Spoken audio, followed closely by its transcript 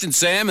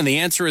Sam, and the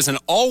answer is an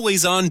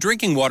always-on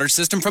drinking water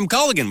system from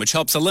Culligan, which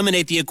helps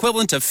eliminate the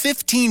equivalent of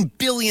 15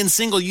 billion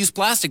single-use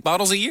plastic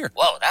bottles a year.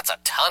 Whoa, that's a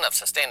ton of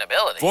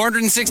sustainability.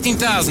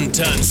 416,000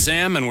 tons,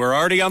 Sam, and we're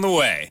already on the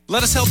way.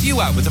 Let us help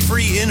you out with a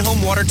free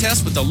in-home water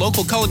test with the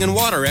local Culligan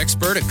water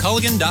expert at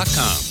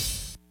Culligan.com.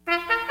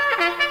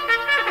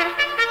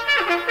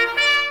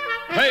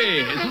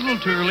 Hey, it's a little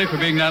too early for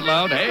being that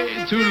loud.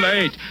 Hey, too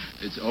late.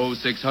 It's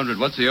 0600.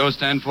 What's the O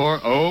stand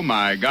for? Oh,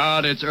 my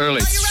God, it's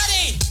early. Are you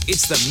ready?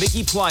 It's the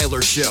Mickey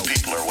Plyler Show.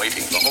 People are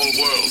waiting. The whole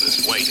world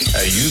is waiting.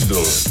 How you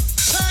doing?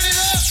 Turn it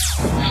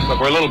up! Look,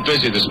 we're a little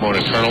busy this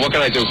morning, Colonel. What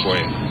can I do for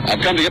you?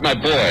 I've come to get my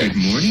boy. Good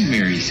morning,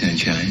 Mary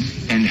Sunshine.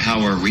 And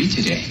how are we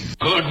today?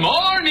 Good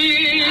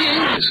morning.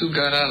 Guess who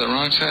got out of the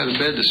wrong side of the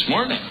bed this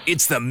morning?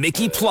 It's the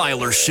Mickey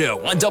Plyler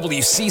Show on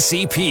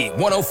WCCP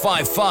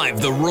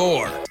 105.5 The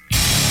Roar.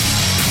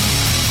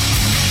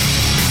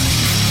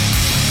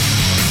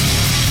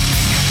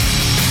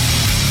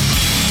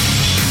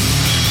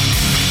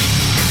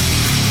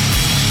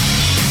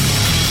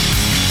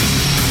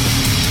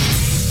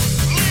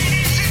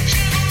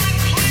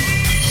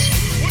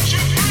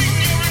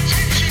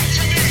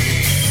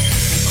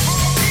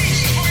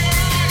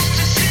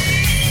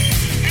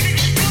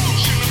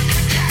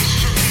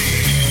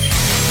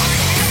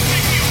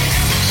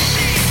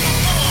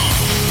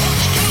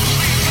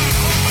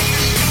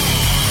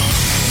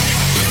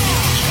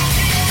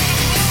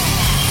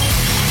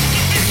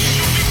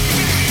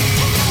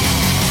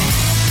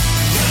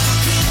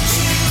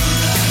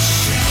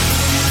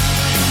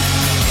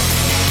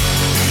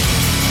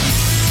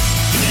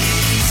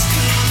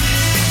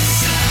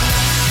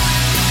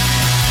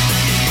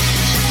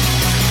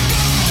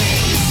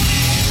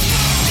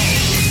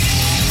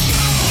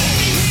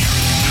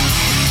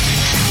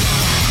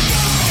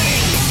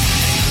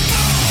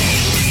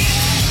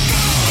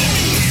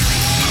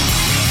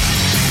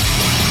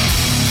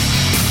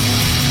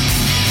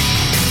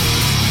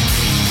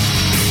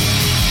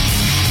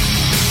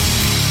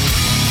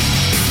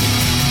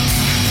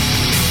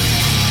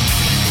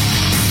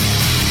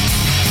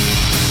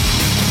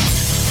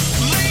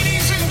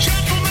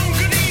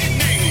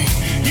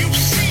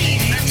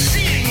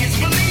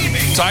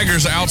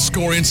 Tigers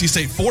outscore NC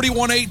State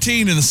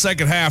 41-18 in the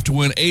second half to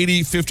win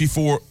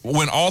 80-54,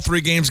 win all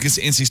three games against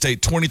NC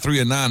State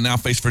 23-9, now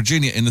face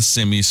Virginia in the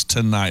semis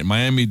tonight.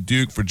 Miami,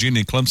 Duke,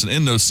 Virginia, and Clemson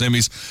in those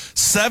semis.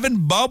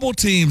 7 bubble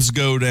teams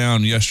go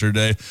down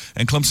yesterday,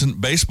 and Clemson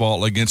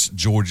baseball against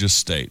Georgia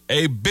State.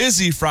 A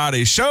busy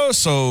Friday show,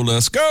 so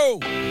let's go.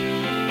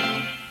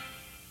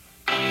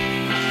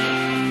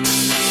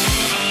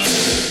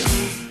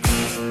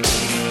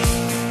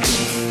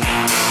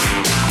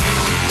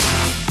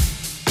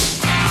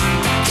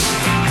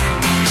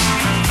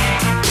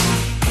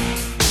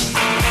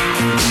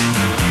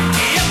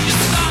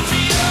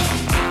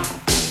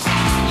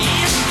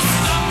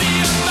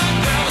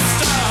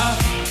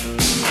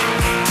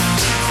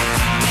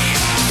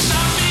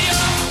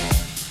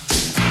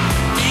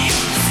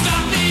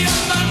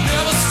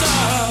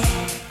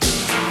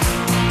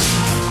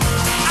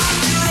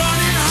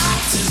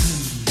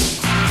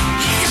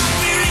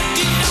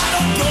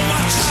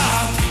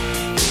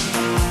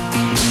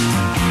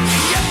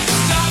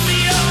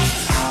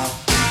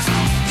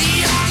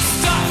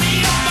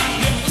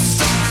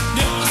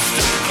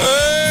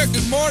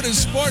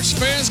 Sports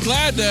fans,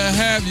 glad to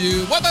have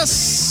you with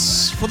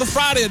us for the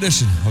Friday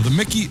edition of the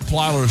Mickey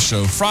Plyler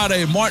Show.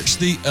 Friday, March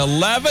the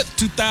 11th,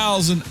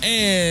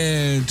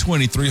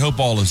 2023. Hope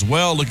all is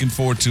well. Looking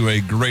forward to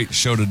a great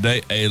show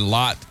today. A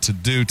lot to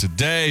do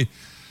today.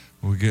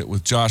 We'll get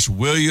with Josh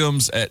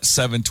Williams at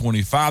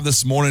 7:25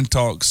 this morning.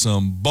 Talk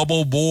some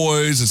Bubble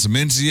Boys and some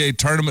NCAA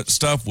tournament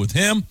stuff with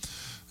him.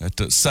 At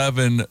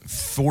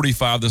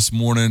 7:45 this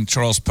morning,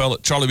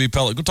 Charlie B.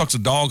 Pellet. Go talk to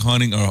dog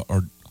hunting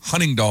or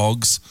hunting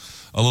dogs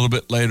a little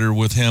bit later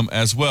with him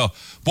as well.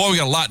 Boy, we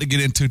got a lot to get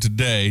into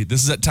today.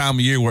 This is that time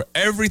of year where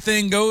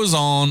everything goes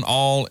on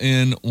all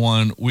in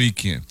one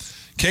weekend.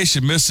 In case you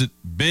missed it,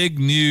 big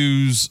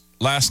news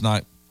last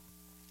night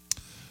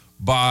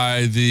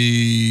by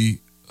the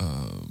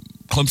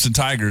Clemson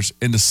Tigers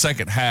in the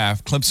second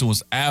half. Clemson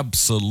was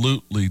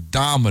absolutely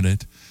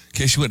dominant. In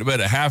case you went to bed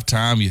at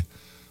halftime, you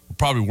were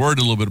probably worried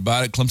a little bit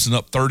about it. Clemson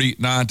up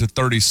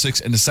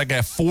 39-36 in the second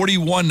half,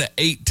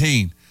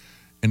 41-18.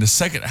 In the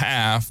second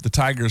half, the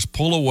Tigers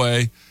pull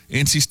away.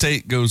 NC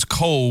State goes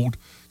cold.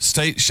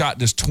 State shot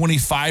just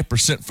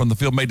 25% from the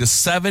field, made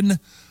just 7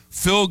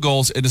 field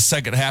goals in the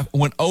second half,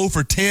 went 0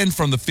 for 10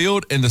 from the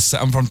field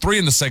from 3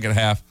 in the second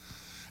half,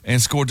 and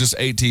scored just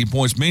 18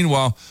 points.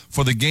 Meanwhile,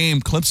 for the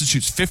game, Clemson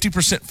shoots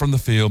 50% from the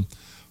field,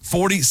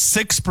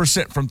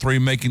 46% from 3,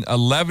 making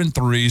 11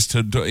 threes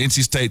to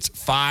NC State's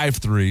 5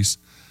 threes.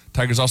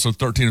 Tigers also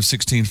 13 of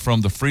 16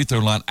 from the free throw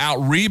line.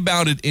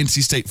 Out-rebounded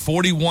NC State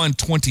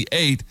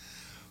 41-28.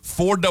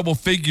 4 double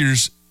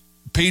figures,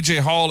 P.J.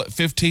 Hall at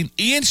 15.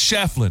 Ian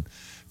Shefflin,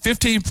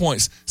 15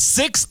 points,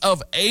 6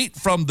 of 8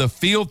 from the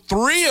field,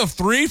 3 of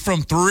 3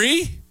 from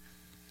 3,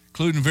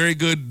 including very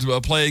good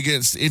play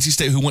against NC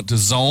State, who went to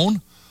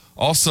zone.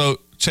 Also,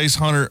 Chase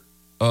Hunter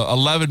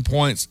 11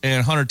 points,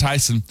 and Hunter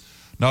Tyson,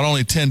 not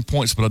only 10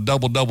 points, but a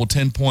double-double,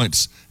 10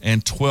 points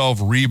and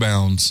 12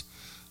 rebounds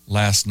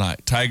last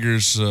night.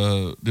 Tigers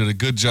did a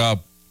good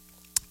job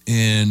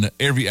in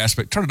every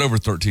aspect. Turned it over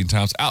 13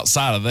 times.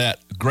 Outside of that,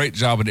 great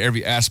job in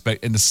every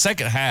aspect. In the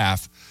second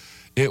half,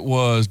 it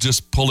was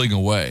just pulling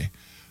away.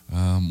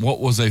 What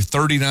was a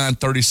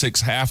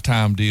 39-36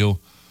 halftime deal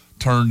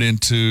turned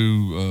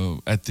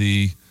into at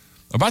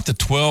about the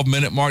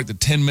 12-minute mark, the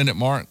 10-minute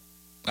mark.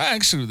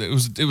 Actually,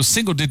 it was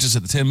single digits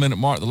at the 10-minute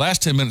mark. The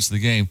last 10 minutes of the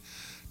game,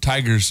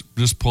 Tigers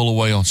just pull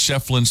away on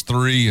Shefflin's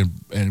 3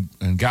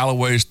 and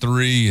Galloway's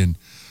 3, and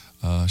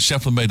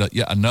Shefflin made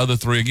yet another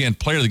 3. Again,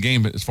 player of the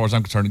game as far as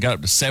I'm concerned. It got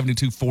up to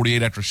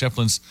 72-48 after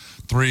Shefflin's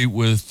 3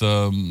 with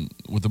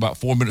about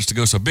 4 minutes to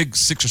go. So a big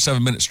 6 or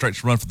 7 minute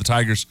stretch run for the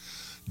Tigers.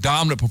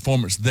 Dominant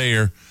performance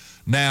there.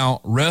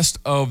 Now, rest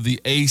of the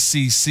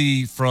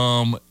ACC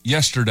from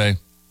yesterday.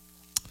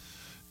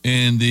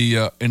 In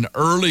the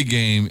early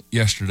game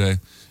yesterday,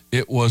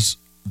 it was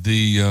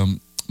the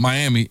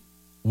Miami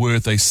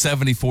with a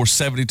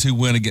 74-72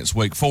 win against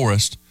Wake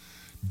Forest.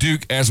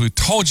 Duke, as we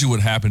told you would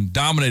happen,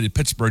 dominated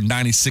Pittsburgh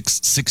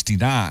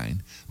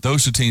 96-69.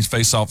 Those two teams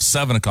face off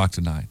 7 o'clock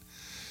tonight.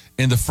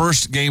 In the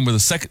first game of the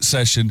second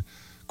session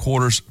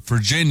quarters,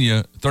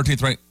 Virginia,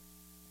 13th ranked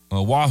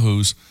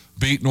Wahoos,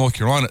 beat North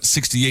Carolina at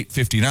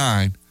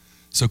 68-59.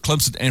 So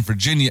Clemson and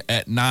Virginia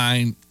at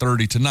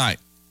 9:30 tonight.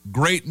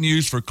 Great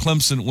news for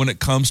Clemson when it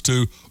comes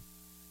to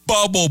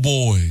Bubble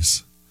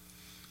Boys.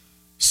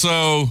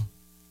 So,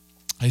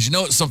 as you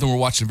know, it's something we're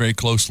watching very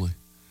closely.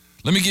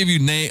 Let me give you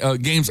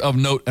games of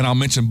note, and I'll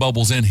mention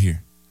bubbles in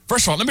here.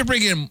 First of all, let me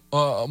bring in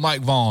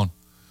Mike Vaughn,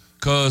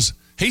 because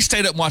he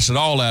stayed up and watched it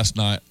all last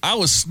night. I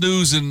was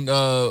snoozing.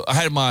 I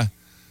had my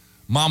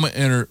mama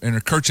in her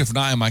kerchief and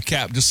I in my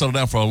cap, just settled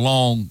down for a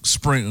long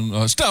spring.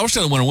 I was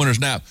still in a winter's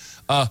nap.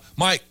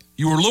 Mike,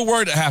 you were a little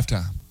worried at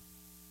halftime.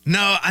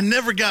 No, I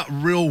never got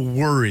real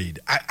worried.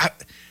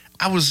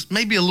 I was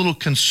maybe a little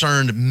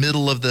concerned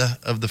middle of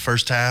the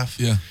first half.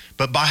 Yeah.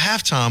 But by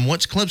halftime,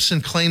 once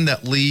Clemson claimed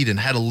that lead and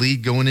had a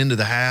lead going into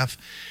the half,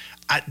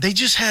 they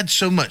just had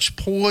so much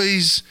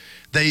poise.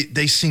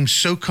 They seemed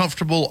so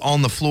comfortable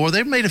on the floor.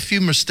 They made a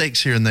few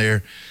mistakes here and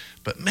there.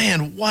 But,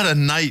 man, what a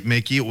night,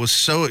 Mickey. It was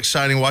so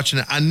exciting watching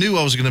it. I knew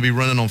I was going to be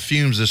running on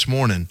fumes this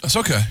morning. That's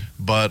okay.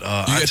 But you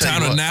got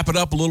time to nap it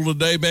up a little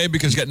today, babe,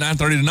 because you got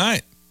 9:30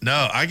 tonight.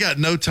 No, I got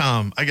no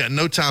time. I got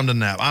no time to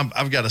nap.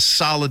 I've got a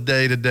solid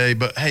day today.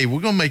 But, hey,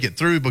 we're going to make it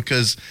through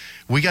because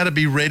we got to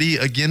be ready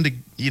again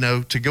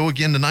to go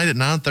again tonight at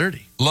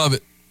 9:30. Love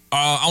it.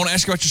 I want to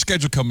ask you about your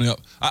schedule coming up.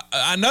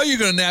 I know you're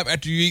going to nap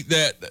after you eat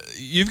that.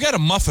 You've got a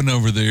muffin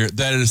over there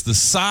that is the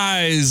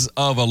size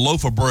of a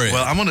loaf of bread.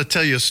 Well, I'm going to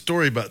tell you a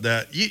story about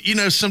that. You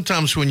know,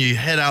 sometimes when you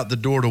head out the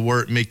door to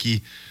work,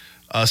 Mickey,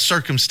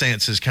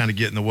 circumstances kind of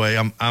get in the way.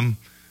 I'm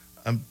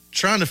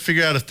trying to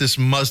figure out if this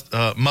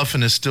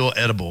muffin is still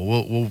edible.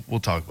 We'll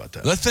talk about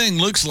that. That thing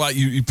looks like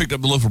you picked up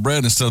the loaf of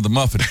bread instead of the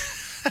muffin.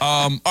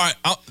 All right,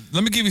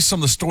 let me give you some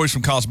of the stories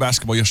from college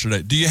basketball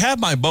yesterday. Do you have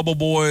my Bubble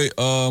Boy?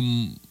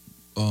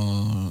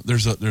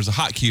 There's a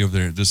hotkey over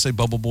there. Does it say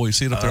Bubble Boy? You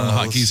see it up there on the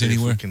hotkeys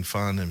anywhere? If we can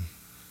find him.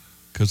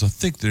 Because I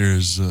think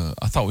there's.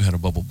 I thought we had a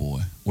Bubble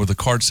Boy where the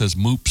card says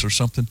Moops or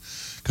something.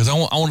 Because I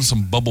wanted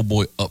some Bubble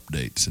Boy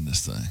updates in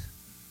this thing.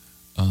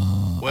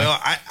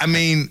 I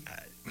mean,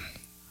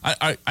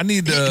 I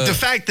need the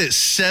fact that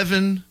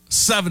seven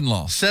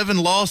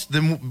lost.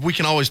 Then we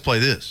can always play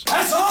this.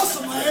 That's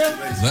awesome, man.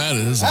 That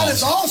is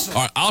awesome.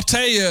 All right, I'll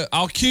tell you.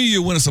 I'll cue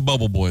you when it's a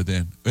Bubble Boy.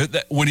 Then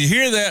when you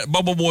hear that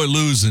Bubble Boy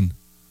losing,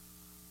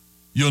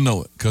 you'll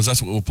know it because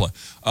that's what we'll play.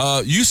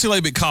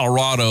 UCLA beat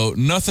Colorado.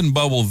 Nothing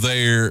bubble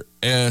there.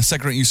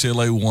 Second-ranked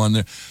UCLA won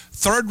there.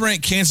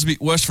 Third-ranked Kansas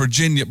beat West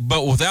Virginia,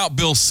 but without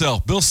Bill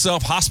Self. Bill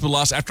Self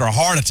hospitalized after a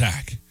heart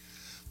attack.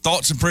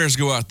 Thoughts and prayers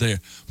go out there.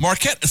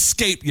 Marquette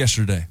escaped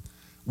yesterday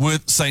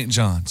with St.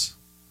 John's,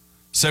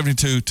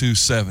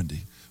 72-70.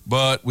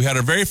 But we had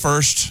our very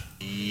first.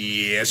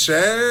 Yes,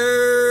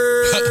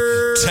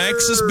 sir.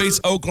 Texas beats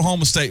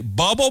Oklahoma State.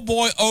 Bubble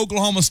Boy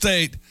Oklahoma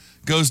State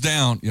goes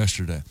down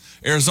yesterday.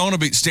 Arizona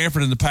beat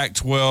Stanford in the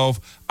Pac-12.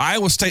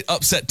 Iowa State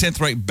upset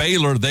 10th-ranked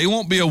Baylor. They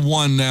won't be a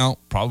 1 now,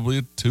 probably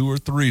a 2 or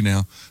 3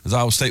 now, as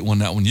Iowa State won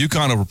that one.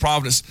 UConn over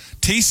Providence.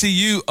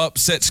 TCU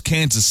upsets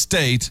Kansas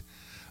State.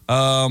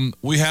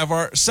 We have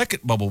our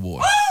second Bubble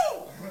Boy.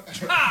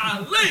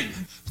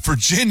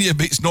 Virginia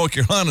beats North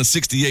Carolina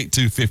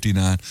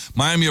 68-59.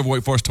 Miami over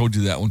Wake Forest, told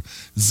you that one.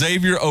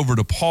 Xavier over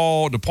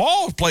DePaul.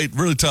 DePaul played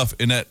really tough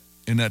in that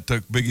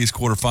Big East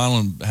quarterfinal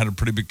and had a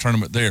pretty big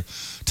tournament there.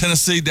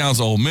 Tennessee down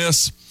to Ole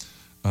Miss.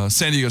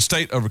 San Diego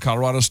State over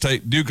Colorado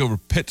State. Duke over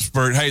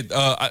Pittsburgh. Hey,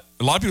 a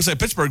lot of people say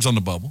Pittsburgh's on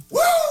the bubble.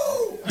 Woo!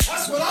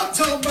 That's what I'm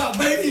talking about,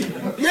 baby.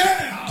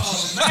 Yeah.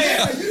 Oh, man.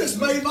 Yeah, you just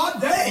made my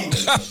day.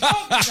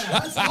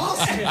 That's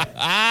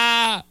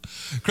awesome.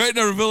 Creighton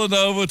over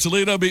Villanova.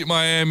 Toledo beat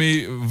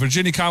Miami.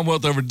 Virginia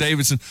Commonwealth over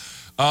Davidson.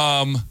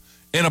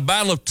 In a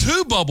battle of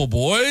 2 Bubble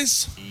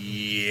Boys.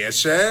 Yes,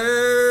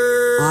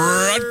 sir.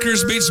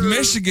 Rutgers beats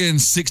Michigan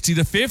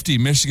 60-50.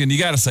 Michigan, you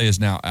got to say, is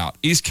now out.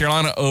 East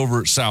Carolina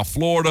over South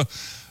Florida.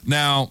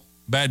 Now,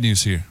 bad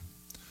news here.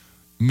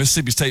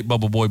 Mississippi State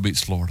Bubble Boy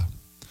beats Florida.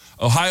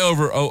 Ohio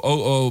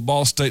over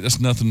Ball State, that's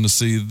nothing to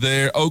see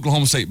there.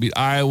 Oklahoma State beat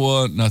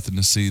Iowa, nothing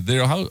to see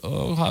there.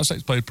 Ohio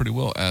State's played pretty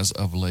well as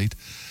of late.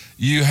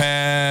 You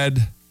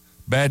had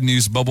bad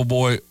news, Bubble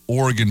Boy,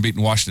 Oregon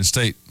beating Washington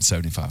State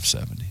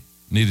 75-70.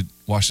 Needed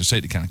Washington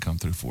State to kind of come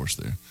through for us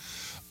there.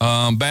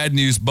 Bad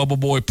news, Bubble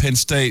Boy, Penn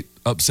State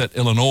upset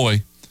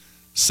Illinois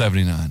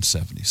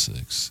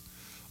 79-76.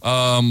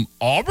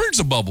 Auburn's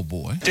a Bubble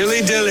Boy.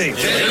 Dilly.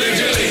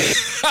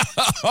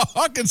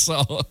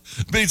 Arkansas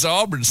beats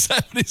Auburn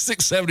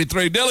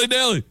 76-73.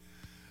 Dilly.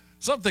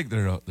 Some think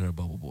they're a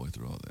Bubble Boy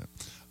through all that.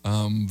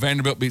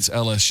 Vanderbilt beats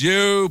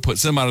LSU,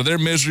 puts them out of their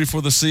misery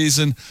for the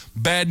season.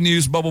 Bad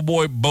news, Bubble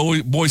Boy,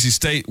 Boise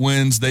State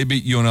wins. They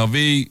beat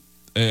UNLV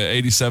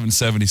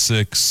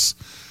 87-76.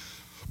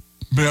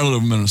 Maryland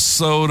of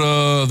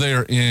Minnesota, they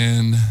are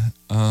in.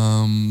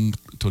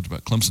 Told you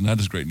about Clemson. That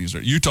is great news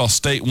there. Utah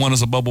State won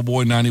as a Bubble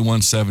Boy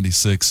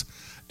 91-76.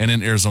 And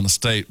then Arizona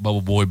State,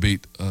 Bubble Boy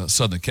beat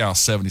Southern Cal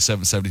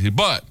 77-72.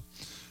 But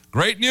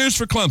great news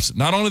for Clemson.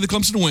 Not only did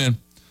Clemson win,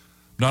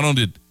 not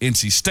only did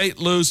NC State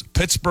lose,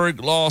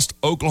 Pittsburgh lost,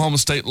 Oklahoma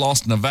State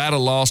lost, Nevada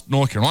lost,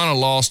 North Carolina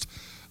lost,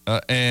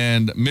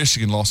 and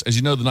Michigan lost. As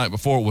you know, the night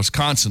before,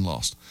 Wisconsin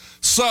lost.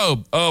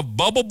 So,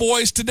 Bubble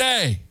Boys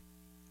today,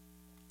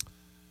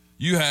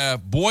 you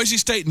have Boise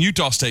State and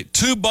Utah State,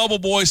 two Bubble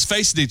Boys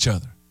facing each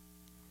other.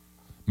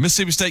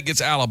 Mississippi State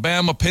gets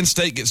Alabama. Penn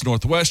State gets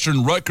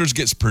Northwestern. Rutgers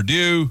gets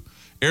Purdue.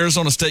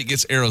 Arizona State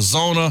gets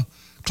Arizona.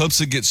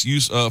 Clemson gets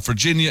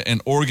Virginia. And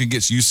Oregon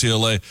gets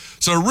UCLA.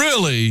 So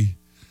really,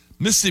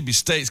 Mississippi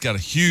State's got a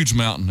huge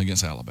mountain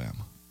against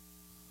Alabama.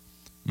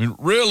 I mean,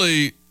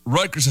 really,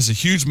 Rutgers has a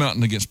huge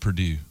mountain against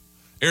Purdue.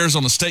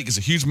 Arizona State gets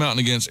a huge mountain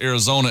against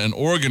Arizona, and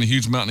Oregon a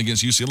huge mountain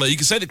against UCLA. You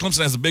can say that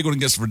Clemson has a big one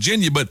against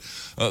Virginia, but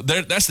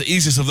that's the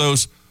easiest of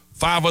those.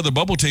 5 other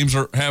bubble teams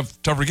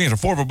have tougher games, or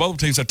 4 of our bubble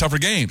teams have tougher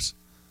games.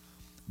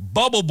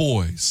 Bubble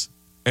Boys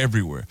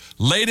everywhere.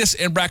 Latest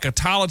in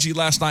bracketology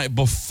last night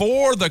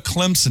before the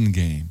Clemson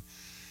game,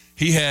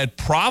 he had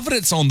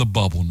Providence on the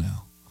bubble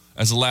now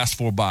as the last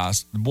 4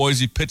 buys.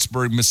 Boise,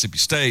 Pittsburgh, Mississippi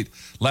State,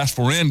 last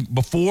 4 in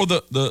before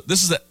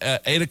this is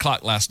at 8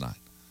 o'clock last night.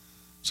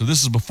 So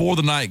this is before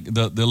the night,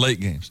 the late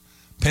games.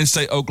 Penn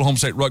State, Oklahoma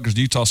State, Rutgers,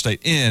 Utah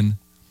State in.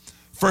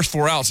 First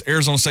 4 outs,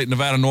 Arizona State,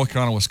 Nevada, North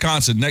Carolina,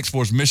 Wisconsin. Next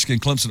 4 is Michigan,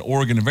 Clemson,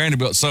 Oregon, and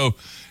Vanderbilt. So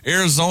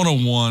Arizona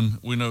won,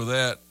 we know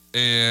that.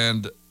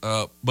 And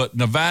but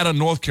Nevada,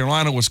 North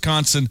Carolina,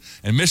 Wisconsin,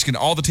 and Michigan,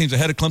 all the teams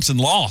ahead of Clemson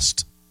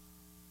lost.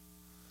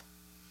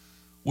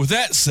 With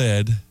that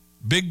said,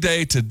 big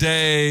day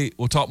today.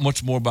 We'll talk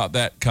much more about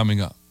that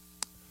coming up.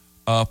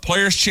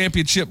 Players'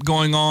 Championship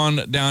going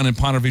on down in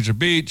Ponte Vedra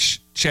Beach.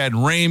 Chad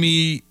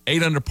Ramey,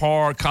 8 under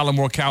par. Colin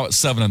Morikawa at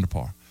 7 under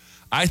par.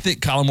 I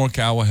think Colin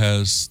Morikawa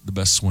has the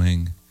best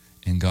swing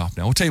in golf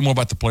now. We'll tell you more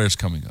about the players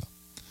coming up.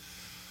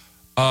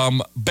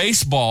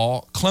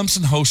 Baseball,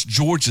 Clemson hosts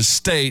Georgia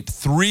State,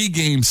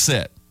 3-game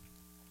set.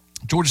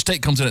 Georgia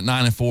State comes in at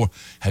 9-4.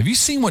 Have you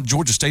seen what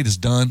Georgia State has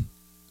done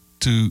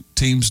to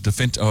teams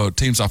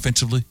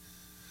offensively?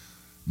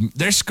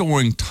 They're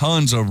scoring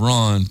tons of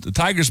runs. The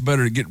Tigers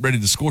better get ready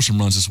to score some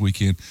runs this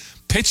weekend.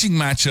 Pitching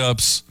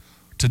matchups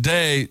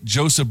today,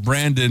 Joseph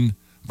Brandon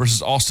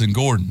versus Austin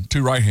Gordon,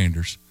 2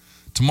 right-handers.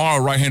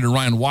 Tomorrow, right-hander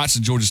Ryan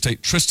Watson, Georgia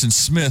State. Tristan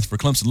Smith for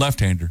Clemson,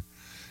 left-hander.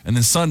 And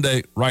then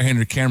Sunday,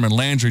 right-hander Cameron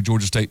Landry,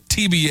 Georgia State.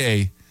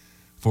 TBA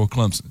for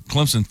Clemson.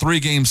 Clemson,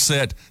 3-game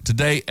set.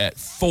 Today at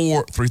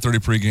 4, 3:30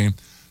 pregame.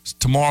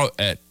 Tomorrow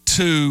at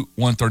 2,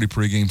 1:30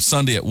 pregame.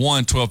 Sunday at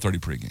 1, 12:30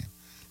 pregame.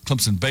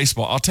 Clemson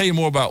baseball. I'll tell you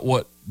more about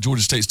what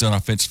Georgia State's done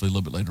offensively a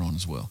little bit later on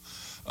as well.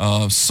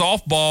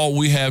 Softball,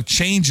 we have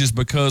changes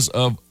because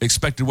of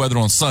expected weather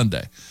on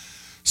Sunday.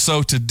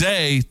 So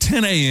today,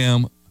 10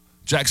 a.m.,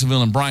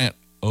 Jacksonville and Bryant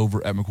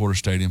over at McWhorter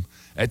Stadium.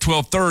 At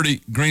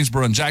 12:30,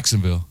 Greensboro and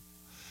Jacksonville.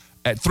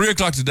 At 3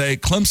 o'clock today,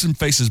 Clemson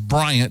faces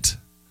Bryant.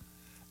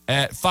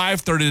 At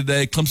 5:30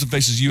 today, Clemson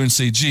faces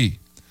UNCG.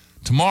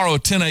 Tomorrow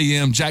at 10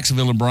 a.m.,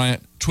 Jacksonville and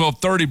Bryant.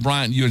 12:30,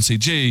 Bryant and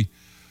UNCG.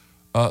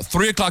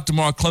 3 o'clock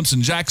tomorrow,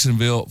 Clemson,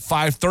 Jacksonville.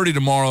 5:30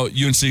 tomorrow,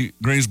 UNC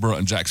Greensboro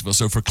and Jacksonville.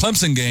 So for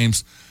Clemson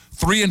games,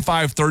 3 and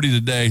 5:30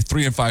 today,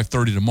 3 and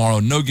 5:30 tomorrow.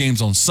 No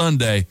games on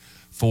Sunday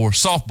for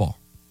softball.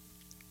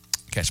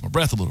 Catch my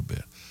breath a little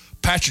bit.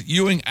 Patrick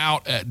Ewing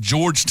out at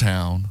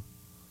Georgetown.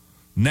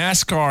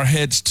 NASCAR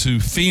heads to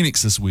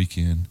Phoenix this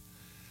weekend.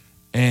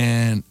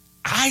 And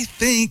I'm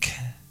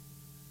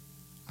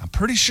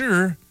pretty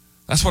sure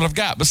that's what I've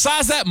got.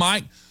 Besides that,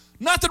 Mike,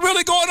 nothing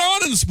really going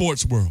on in the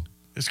sports world.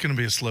 It's going to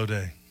be a slow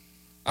day.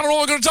 I don't know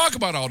what we're going to talk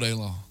about all day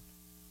long.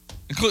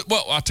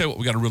 Well, I'll tell you what,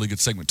 we got a really good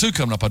segment 2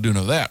 coming up. I do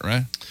know that,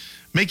 right?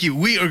 Mickey,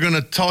 we are going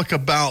to talk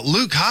about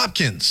Luke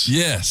Hopkins.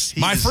 Yes,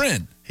 my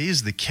friend.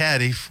 He's the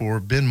caddy for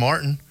Ben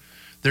Martin.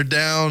 They're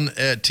down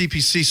at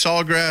TPC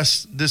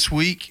Sawgrass this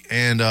week,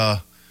 and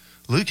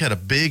Luke had a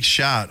big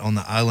shot on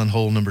the island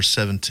hole number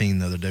 17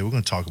 the other day. We're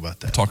going to talk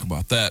about that. Talk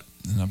about that.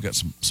 And I've got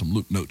some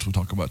Luke notes we'll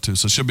talk about too.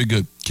 So it should be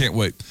good. Can't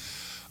wait.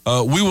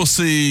 We will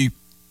see.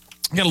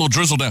 Got a little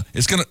drizzle down.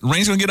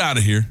 Rain's going to get out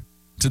of here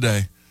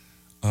today.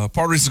 Part of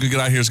the reason it's going to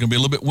get out here is going to be a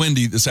little bit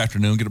windy this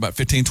afternoon. Get about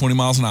 15, 20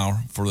 miles an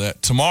hour for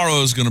that.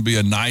 Tomorrow is going to be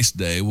a nice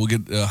day. We'll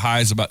get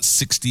highs about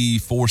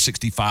 64,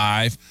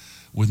 65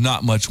 with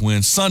not much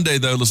wind. Sunday,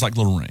 though, looks like a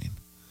little rain.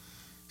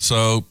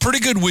 So pretty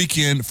good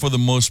weekend for the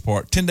most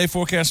part. 10-day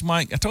forecast,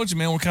 Mike. I told you,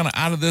 man, we're kind of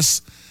out of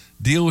this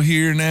deal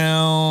here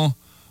now.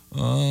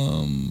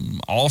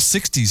 All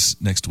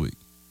 60s next week,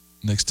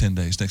 next 10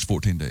 days, next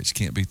 14 days. You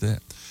can't beat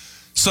that.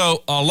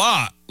 So a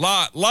lot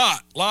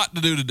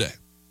to do today.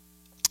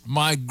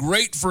 My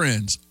great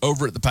friends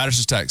over at the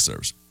Patterson's Tax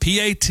Service,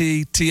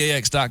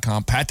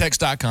 PATTAX.com,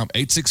 PATTAX.com,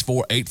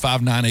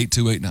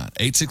 864-859-8289,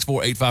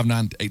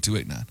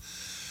 864-859-8289.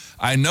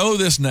 I know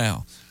this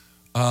now.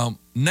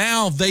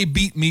 Now they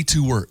beat me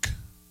to work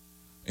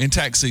in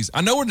tax season.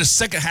 I know we're in the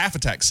second half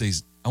of tax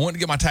season. I went to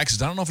get my taxes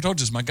done. I don't know if I told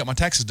you this, I got my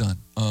taxes done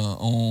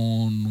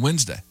on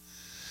Wednesday.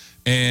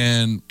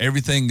 And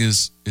everything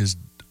is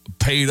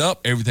paid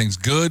up. Everything's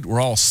good.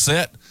 We're all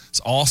set. It's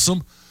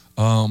awesome.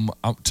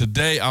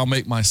 Today, I'll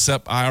make my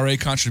SEP IRA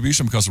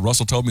contribution because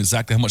Russell told me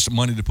exactly how much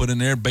money to put in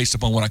there based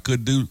upon what I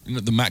could do,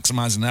 the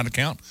maximizing that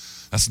account.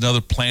 That's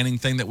another planning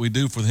thing that we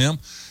do for him.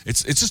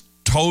 It's just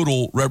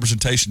total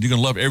representation. You're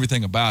going to love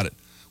everything about it.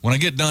 When I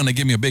get done, they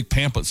give me a big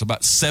pamphlet. It's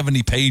about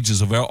 70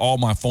 pages of all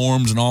my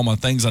forms and all my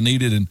things I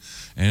needed,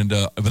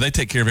 but they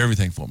take care of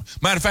everything for me.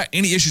 Matter of fact,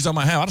 any issues I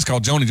might have, I just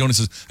call Joni. Joni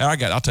says, hey,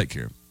 I'll take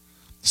care of it.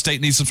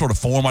 State needs some sort of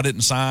form I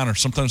didn't sign or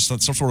some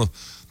sort of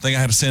thing I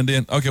had to send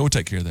in. Okay, we'll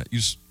take care of that.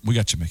 We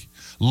got you, Mickey.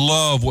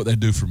 Love what they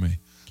do for me.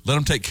 Let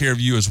them take care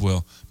of you as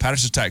well.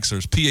 Patterson's Tax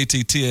Service,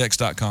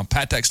 PATTAX.com,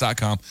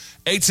 PATTAX.com,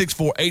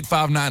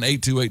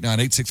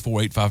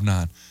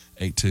 864-859-8289,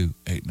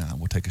 864-859-8289.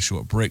 We'll take a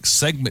short break.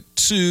 Segment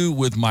 2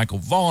 with Michael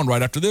Vaughn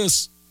right after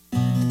this.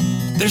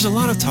 There's a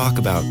lot of talk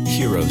about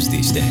heroes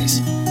these days.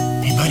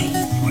 Hey, buddy,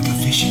 you want to go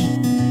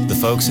fishing? The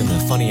folks in the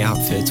funny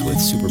outfits with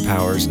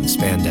superpowers and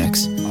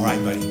spandex. All right,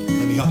 buddy,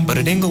 let me help you. But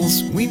at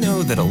Ingalls, we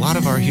know that a lot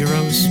of our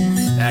heroes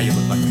Now you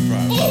look like a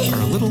frog.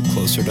 are a little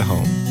closer to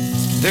home.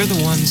 They're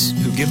the ones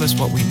who give us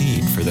what we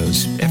need for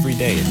those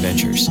everyday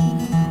adventures.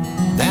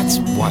 That's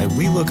why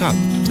we look up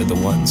to the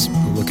ones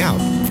who look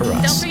out for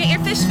us. Don't forget your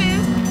fish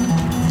food.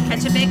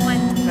 Catch a big one.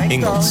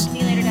 Ingalls. See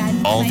you later,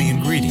 Dad. All the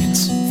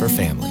ingredients for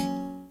family.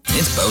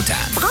 It's bow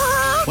time.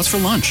 What's for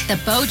lunch? The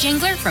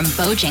Bojangler from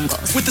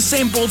Bojangles. With the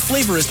same bold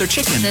flavor as their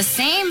chicken. The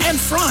same. And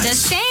fries. The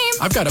same.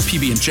 I've got a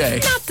PB&J.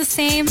 Not the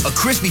same. A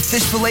crispy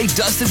fish fillet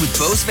dusted with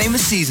Bo's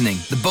famous seasoning.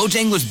 The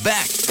Bojangler's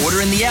back.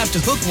 Order in the app to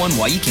hook one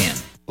while you can.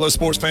 Hello,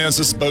 sports fans.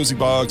 This is Bozie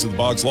Boggs of the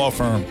Boggs Law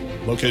Firm,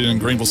 located in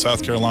Greenville,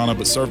 South Carolina,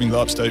 but serving the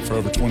upstate for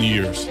over 20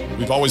 years.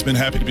 We've always been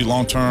happy to be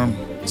long-term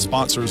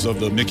sponsors of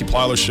the Mickey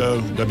Plyler Show,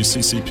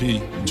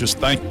 WCCP. Just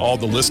thank all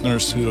the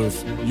listeners who have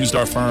used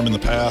our firm in the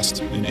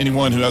past. And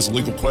anyone who has a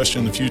legal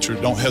question in the future,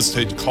 don't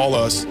hesitate to call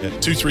us at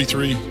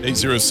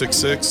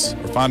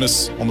 233-8066 or find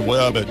us on the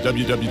web at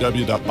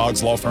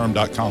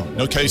www.boggslawfirm.com.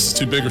 No case is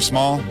too big or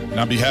small, and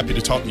I'd be happy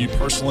to talk to you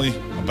personally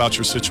about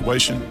your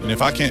situation. And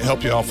if I can't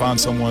help you, I'll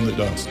find someone that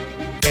does.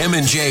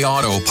 M&J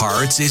Auto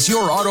Parts is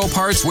your auto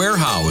parts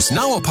warehouse,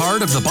 now a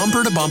part of the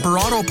Bumper to Bumper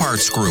Auto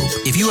Parts Group.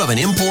 If you have an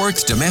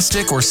import,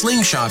 domestic, or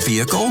slingshot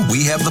vehicle,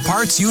 we have the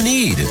parts you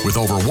need. With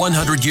over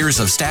 100 years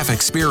of staff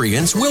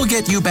experience, we'll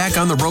get you back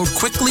on the road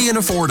quickly and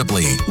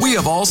affordably. We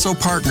have also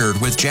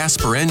partnered with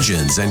Jasper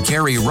Engines and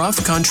carry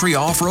rough country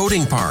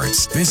off-roading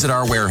parts. Visit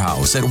our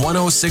warehouse at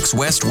 106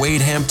 West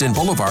Wade Hampton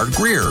Boulevard,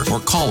 Greer, or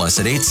call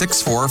us at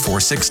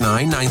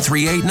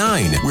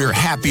 864-469-9389. We're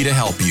happy to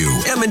help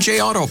you.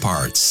 M&J Auto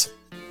Parts.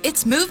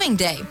 It's moving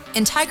day,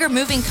 and Tiger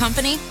Moving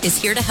Company is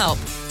here to help.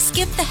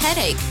 Skip the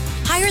headache.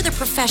 Hire the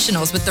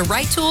professionals with the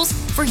right tools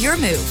for your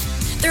move.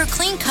 They're a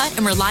clean-cut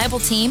and reliable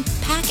team,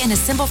 pack and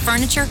assemble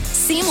furniture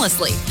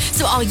seamlessly.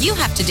 So all you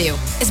have to do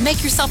is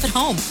make yourself at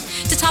home.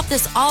 To top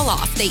this all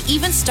off, they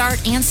even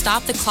start and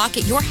stop the clock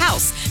at your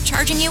house,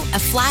 charging you a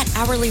flat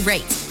hourly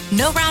rate.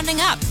 No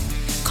rounding up.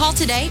 Call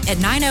today at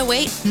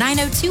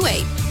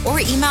 908-9028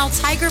 or email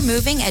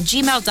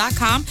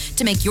tigermoving@gmail.com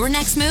to make your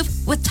next move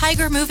with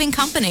Tiger Moving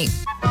Company.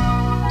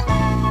 I'm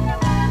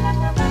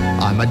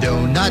a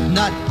donut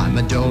nut, I'm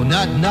a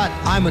donut nut,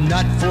 I'm a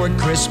nut for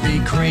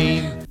Krispy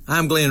Kreme.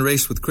 I'm Glenn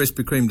Reese with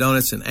Krispy Kreme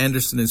Donuts in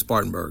Anderson and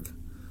Spartanburg.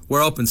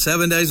 We're open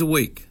 7 days a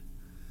week.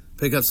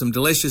 Pick up some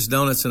delicious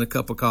donuts and a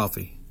cup of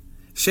coffee.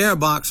 Share a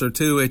box or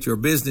two at your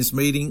business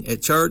meeting,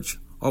 at church,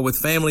 or with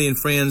family and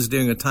friends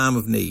during a time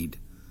of need.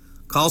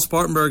 Call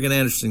Spartanburg and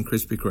Anderson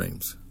Krispy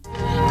Kremes.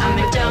 I'm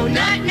a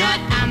donut nut,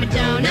 I'm a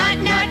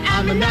donut nut,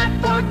 I'm a nut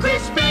for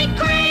Krispy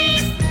Kreme.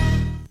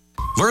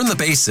 Learn the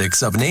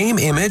basics of name,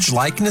 image,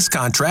 likeness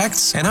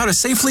contracts and how to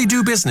safely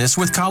do business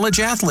with college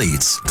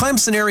athletes.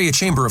 Clemson Area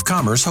Chamber of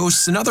Commerce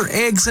hosts another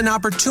Eggs and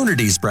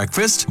Opportunities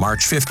breakfast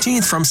March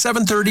 15th from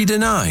 7:30 to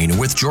 9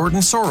 with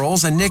Jordan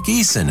Sorrells and Nick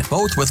Eason,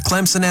 both with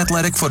Clemson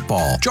Athletic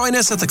Football. Join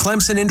us at the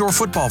Clemson Indoor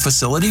Football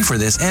Facility for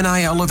this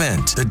NIL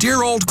event. The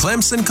dear old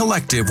Clemson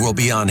Collective will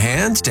be on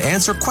hand to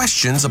answer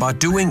questions about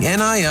doing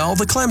NIL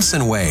the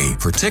Clemson way.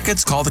 For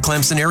tickets, call the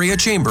Clemson Area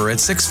Chamber at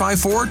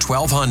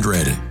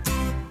 654-1200.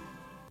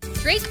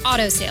 Drake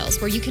Auto Sales,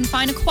 where you can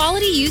find a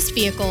quality used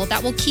vehicle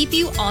that will keep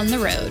you on the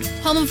road.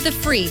 Home of the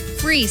free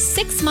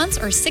 6 months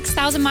or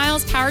 6,000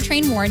 miles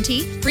powertrain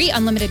warranty, free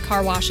unlimited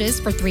car washes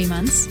for 3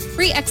 months,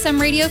 free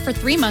XM radio for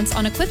 3 months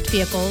on equipped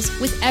vehicles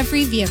with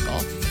every vehicle.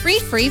 Free.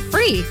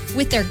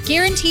 With their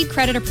guaranteed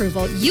credit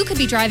approval, you could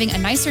be driving a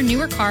nicer,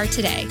 newer car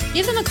today.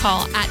 Give them a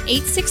call at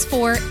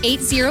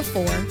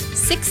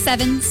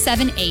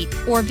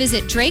 864-804-6778 or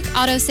visit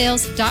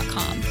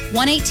DrakeAutosales.com,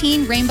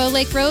 118 Rainbow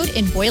Lake Road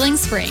in Boiling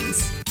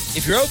Springs.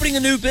 If you're opening a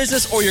new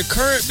business or your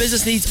current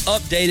business needs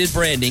updated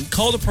branding,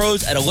 call the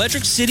pros at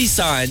Electric City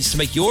Signs to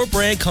make your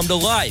brand come to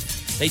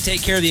life. They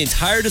take care of the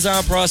entire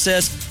design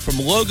process from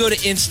logo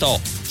to install,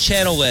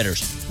 channel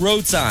letters,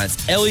 road signs,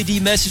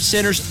 LED message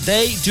centers.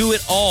 They do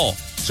it all.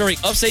 Serving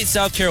upstate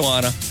South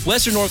Carolina,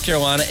 western North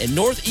Carolina, and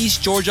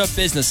northeast Georgia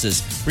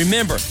businesses.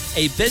 Remember,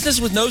 a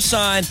business with no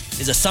sign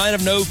is a sign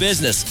of no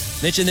business.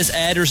 Mention this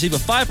ad to receive a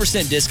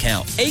 5%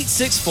 discount.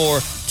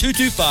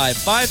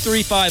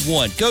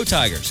 864-225-5351. Go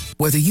Tigers.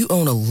 Whether you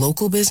own a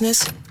local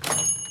business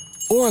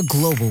or a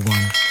global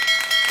one,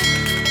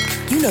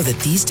 you know that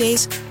these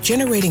days,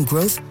 generating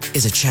growth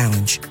is a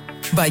challenge.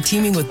 By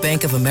teaming with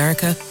Bank of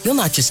America, you'll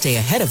not just stay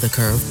ahead of the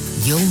curve,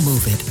 you'll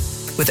move it.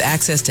 With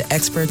access to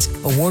experts,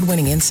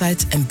 award-winning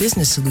insights, and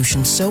business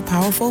solutions so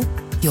powerful,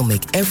 you'll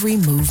make every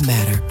move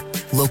matter,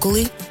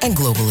 locally and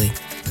globally.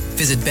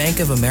 Visit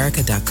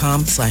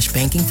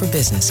bankofamerica.com/banking for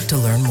business to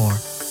learn more.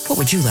 What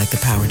would you like the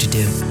power to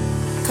do?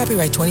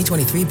 Copyright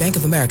 2023 Bank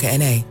of America,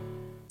 N.A.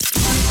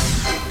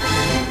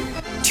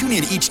 Tune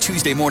in each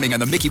Tuesday morning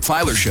on the Mickey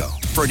Plyler Show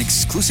for an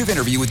exclusive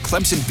interview with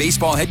Clemson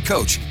baseball head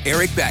coach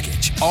Eric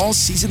Bakich all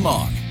season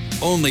long.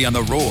 Only on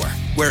The Roar,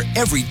 where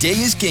every day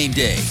is game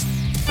day.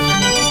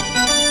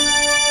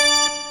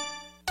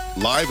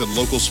 Live and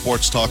local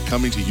sports talk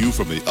coming to you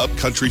from the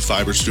Upcountry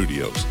Fiber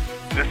Studios.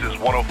 This is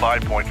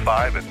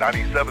 105.5 and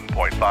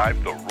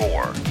 97.5 The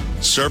Roar.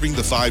 Serving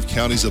the 5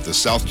 counties of the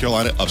South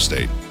Carolina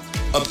upstate.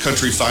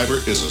 Upcountry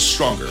Fiber is a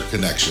stronger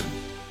connection.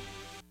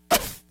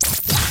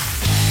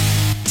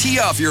 Tee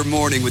off your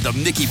morning with the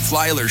Mickey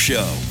Plyler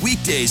Show.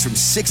 Weekdays from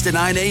 6 to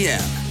 9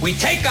 a.m. We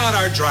take out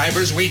our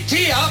drivers, we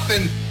tee up,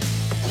 and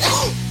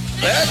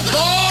that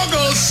ball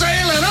goes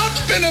sailing up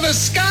into the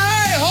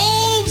sky,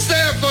 holds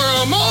there for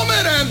a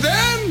moment, and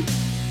then...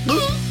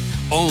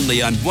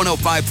 Only on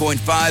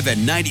 105.5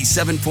 and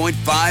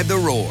 97.5 The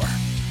Roar,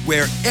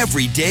 where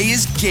every day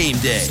is game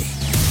day.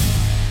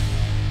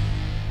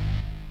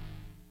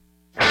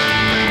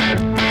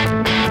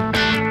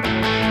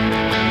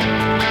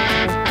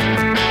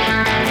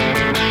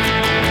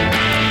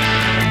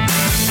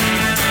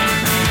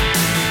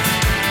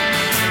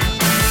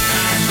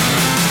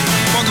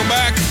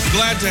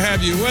 Glad to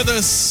have you with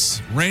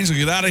us. Rain's going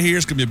to get out of here.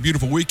 It's going to be a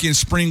beautiful weekend,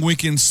 spring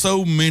weekend.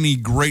 So many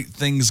great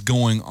things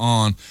going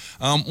on.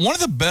 One of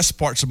the best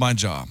parts of my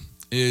job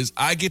is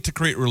I get to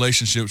create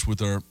relationships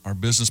with our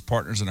business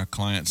partners and our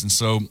clients. And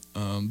so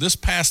this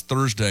past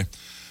Thursday,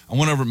 I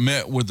went over and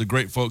met with the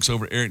great folks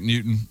over at Eric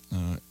Newton,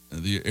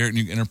 the Eric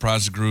Newton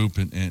Enterprises Group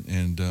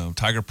and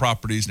Tiger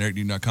Properties and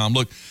EricNewton.com.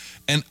 Look,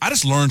 and I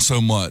just learned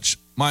so much.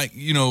 Mike,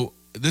 you know,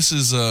 this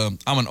is, I'm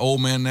an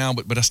old man now,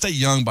 but I stay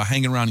young by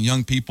hanging around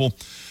young people.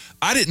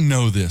 I didn't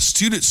know this.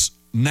 Students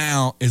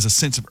now is a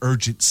sense of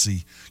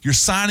urgency. You're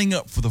signing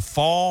up for the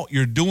fall.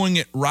 You're doing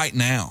it right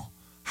now.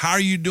 How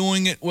are you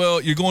doing it? Well,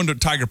 you're going to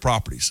Tiger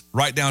Properties,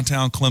 right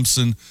downtown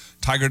Clemson,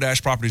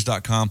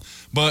 tiger-properties.com.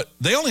 But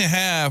they only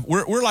have,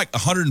 we're like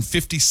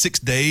 156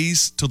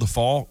 days till the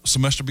fall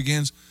semester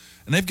begins,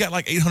 and they've got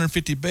like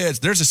 850 beds.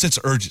 There's a sense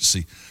of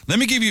urgency. Let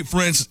me give you,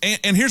 for instance,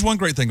 and here's one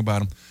great thing about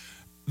them.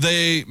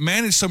 They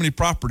manage so many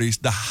properties.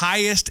 The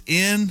highest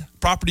end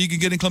property you can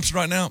get in Clemson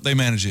right now, they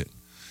manage it.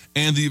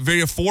 And the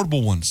very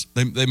affordable ones,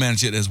 they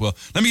manage it as well.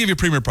 Let me give you a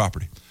premier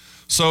property.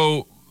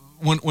 So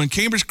when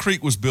Cambridge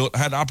Creek was built, I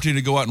had the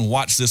opportunity to go out and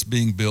watch this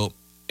being built.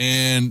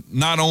 And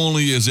not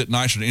only is it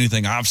nicer than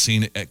anything I've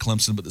seen at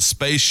Clemson, but the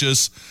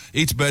spacious,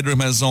 each bedroom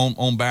has its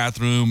own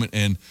bathroom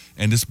and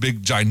this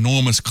big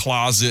ginormous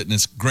closet and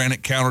its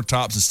granite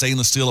countertops and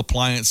stainless steel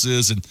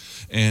appliances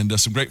and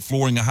some great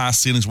flooring and high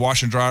ceilings,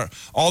 washer and dryer,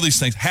 all these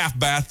things, half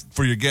bath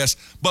for your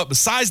guests. But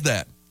besides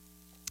that,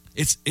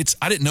 it's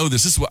I didn't know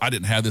this. This is what I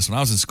didn't have this when I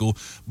was in school,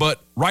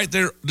 but right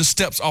there, just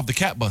steps off the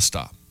CAT bus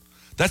stop.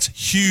 That's a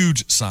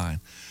huge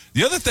sign.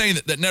 The other thing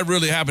that never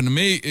really happened to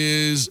me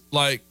is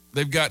like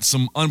they've got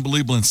some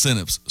unbelievable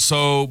incentives.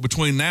 So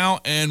between now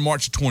and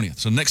March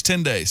 20th, so next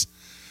 10 days,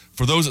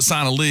 for those that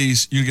sign a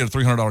lease, you get a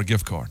 $300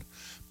 gift card.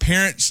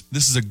 Parents,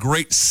 this is a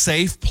great,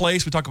 safe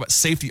place. We talk about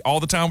safety all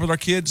the time with our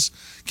kids.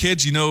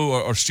 Kids,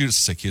 or students,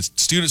 say kids.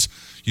 Students,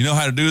 you know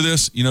how to do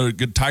this. You know,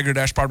 go to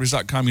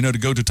tiger-properties.com. You know to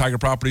go to Tiger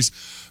Properties.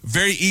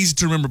 Very easy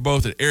to remember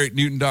both at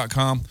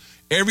ericnewton.com.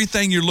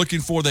 Everything you're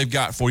looking for, they've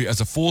got for you as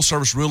a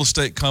full-service real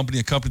estate company,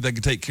 a company that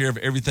can take care of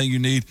everything you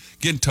need.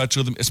 Get in touch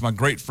with them. It's my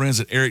great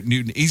friends at Eric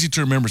Newton. Easy to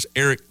remember is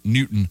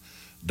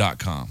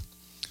ericnewton.com.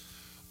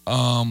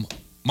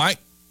 Mike,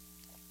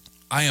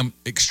 I am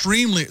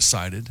extremely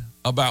excited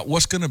about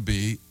what's going to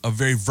be a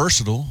very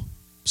versatile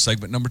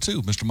segment number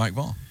 2, Mr. Mike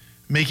Vaughn.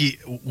 Mickey,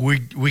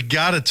 we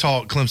got to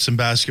talk Clemson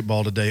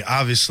basketball today.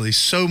 Obviously,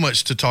 so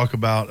much to talk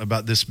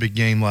about this big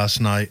game last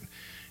night.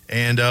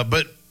 And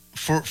but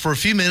for a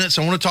few minutes,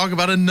 I want to talk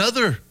about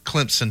another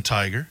Clemson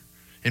Tiger.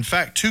 In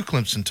fact, 2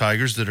 Clemson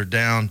Tigers that are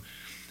down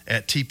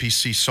at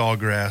TPC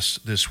Sawgrass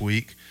this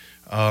week.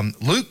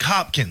 Luke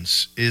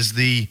Hopkins is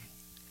the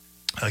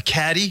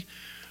caddy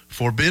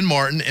for Ben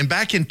Martin. And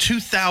back in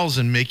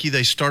 2000, Mickey,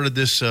 they started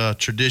this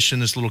tradition,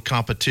 this little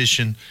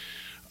competition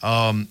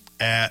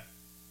at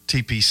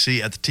the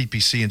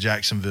TPC in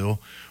Jacksonville,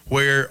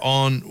 where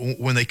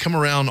when they come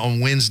around on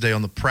Wednesday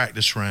on the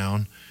practice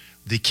round,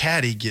 the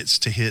caddy gets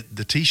to hit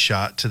the tee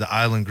shot to the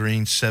Island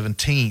Green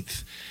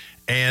 17th.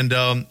 And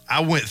I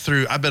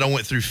bet I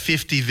went through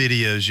 50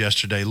 videos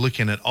yesterday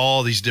looking at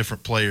all these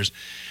different players.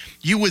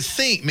 You would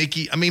think,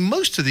 Mickey, I mean,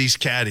 most of these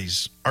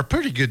caddies are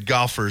pretty good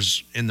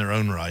golfers in their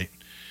own right,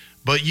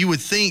 but you would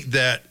think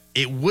that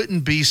it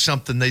wouldn't be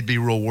something they'd be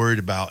real worried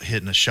about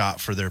hitting a shot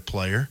for their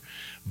player.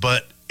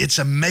 But it's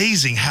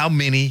amazing how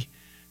many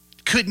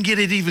couldn't get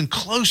it even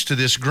close to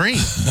this green.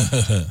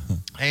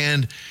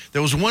 And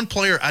there was one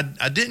player,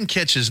 I didn't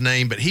catch his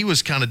name, but he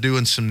was kind of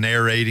doing some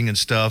narrating and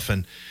stuff.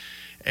 And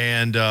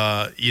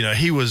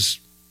he was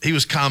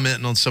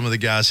commenting on some of the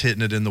guys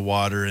hitting it in the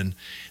water. And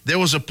there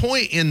was a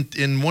point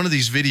in one of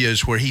these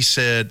videos where he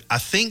said, I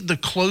think the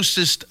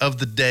closest of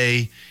the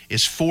day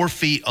is 4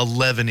 feet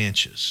 11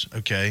 inches.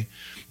 Okay.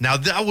 Now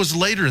that was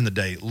later in the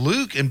day.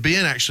 Luke and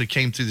Ben actually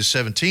came through the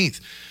 17th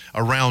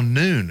around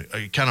noon,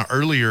 kind of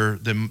earlier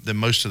than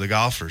most of the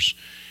golfers.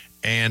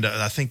 And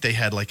I think they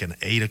had like an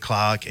 8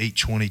 o'clock,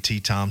 8:20 tee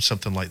time,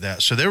 something like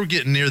that. So they were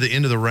getting near the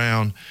end of the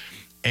round,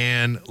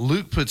 and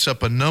Luke puts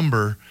up a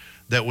number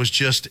that was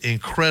just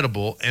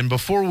incredible. And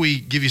before we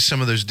give you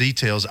some of those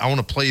details, I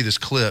want to play this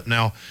clip.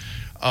 Now,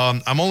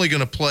 I'm only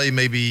going to play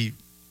maybe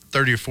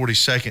 30 or 40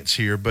 seconds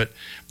here, but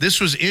this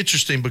was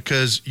interesting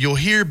because you'll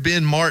hear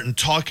Ben Martin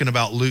talking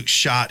about Luke's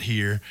shot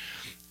here.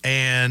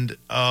 And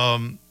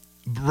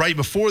right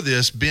before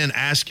this, Ben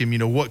asked him,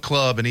 what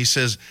club? And he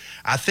says,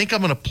 I think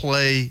I'm going to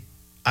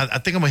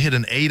hit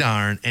an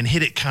 8-iron and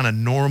hit it kind of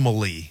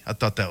normally. I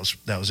thought that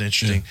was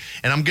interesting.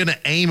 Yeah. And I'm going to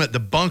aim at the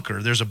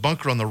bunker. There's a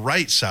bunker on the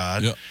right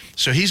side. Yep.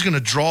 So he's going to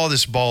draw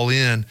this ball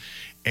in.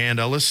 And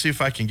let's see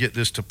if I can get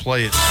this to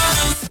play it.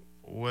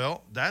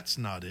 Well, that's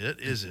not it,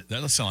 is it? That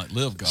doesn't sound like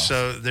live golf.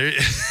 So there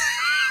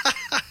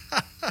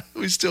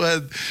we still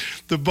had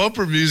the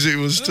bumper music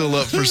was still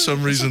up for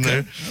some reason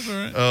there. That's all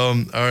right.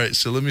 All right,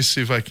 so let me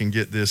see if I can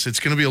get this. It's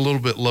going to be a little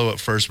bit low at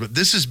first, but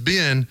this has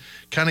been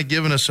kind of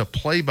giving us a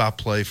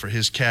play-by-play for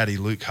his caddy,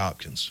 Luke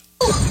Hopkins.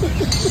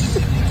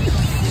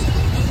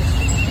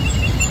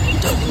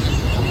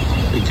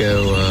 We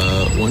go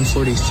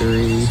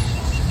 143,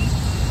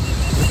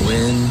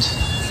 wind,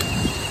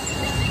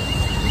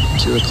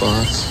 2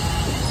 o'clock,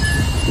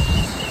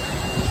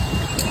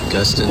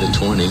 gust into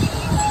 20.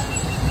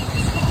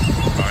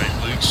 All right,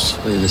 Luke's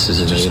this is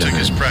an just 8 took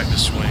his iron.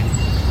 practice swing.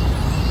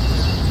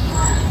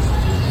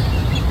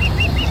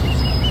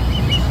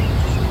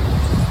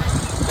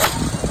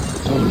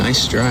 Oh, nice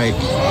strike.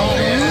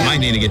 Might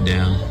need to get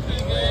down.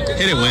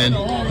 Hit it, Win.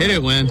 Hit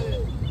it, Win. And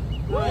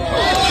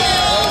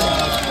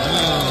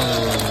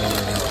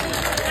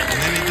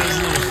then he does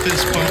a little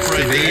fist bump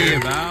right there.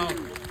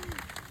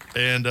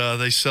 And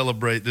they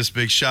celebrate this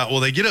big shot.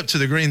 Well, they get up to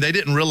the green. They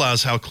didn't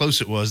realize how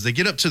close it was. They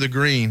get up to the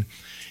green,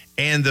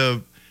 and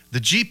the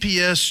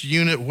GPS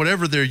unit,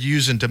 whatever they're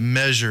using to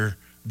measure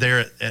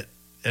there at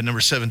number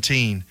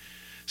 17,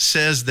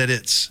 says that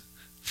it's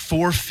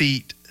 4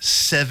 feet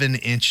 7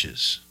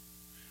 inches,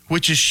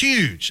 which is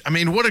huge. I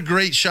mean, what a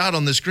great shot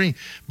on this green.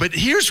 But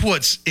here's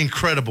what's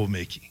incredible,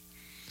 Mickey.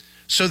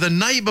 So the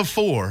night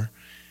before,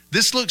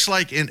 this looks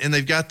like, and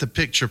they've got the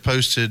picture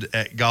posted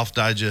at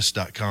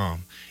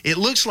golfdigest.com. It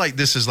looks like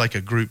this is like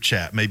a group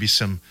chat, maybe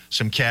some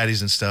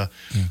caddies and stuff.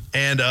 Yeah.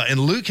 And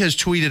Luke has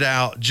tweeted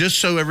out, just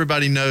so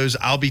everybody knows,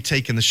 I'll be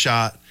taking the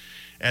shot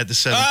at the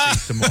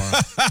 17th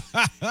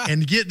tomorrow.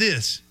 And get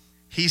this.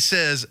 He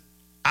says,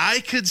 I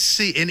could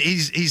see, and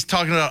he's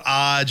talking about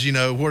odds,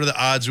 what are the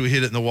odds we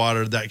hit it in the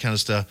water, that kind of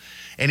stuff.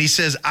 And he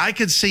says, I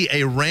could see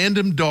a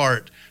random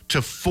dart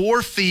to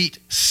 4 feet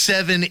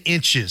 7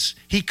 inches.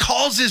 He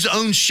calls his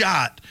own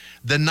shot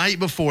the night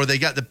before. They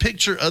got the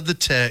picture of the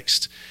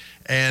text,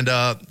 and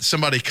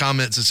somebody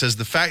comments and says,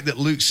 the fact that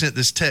Luke sent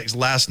this text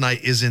last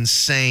night is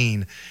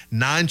insane.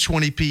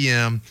 9:20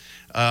 p.m.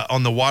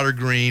 On the water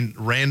green,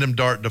 random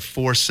dart to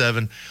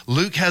 4-7.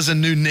 Luke has a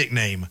new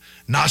nickname,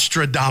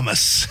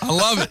 Nostradamus. I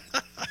love it.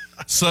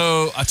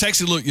 So I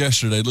texted Luke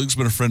yesterday. Luke's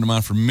been a friend of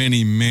mine for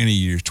many, many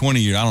years, 20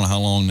 years. I don't know how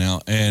long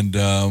now. And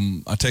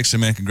I texted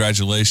him, man,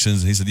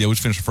 congratulations. And he said, yeah, we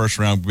just finished the first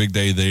round. Big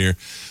day there.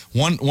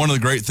 One of the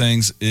great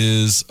things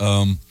is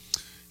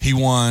he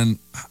won,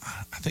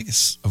 I think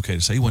it's okay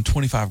to say, he won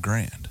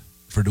 $25,000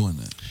 for doing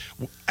that.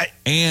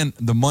 And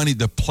the money,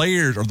 the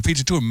players or the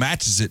PGA Tour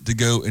matches it to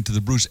go into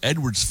the Bruce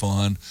Edwards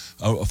Fund.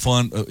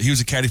 He was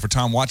a caddy for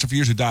Tom Watson for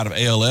years, who died of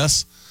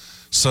ALS.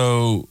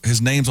 So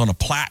his name's on a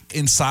plaque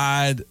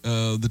inside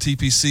the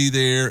TPC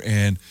there,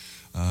 and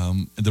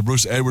the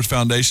Bruce Edwards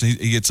Foundation.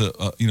 He gets a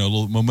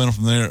little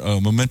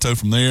memento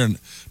from there, and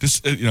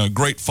just a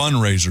great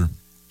fundraiser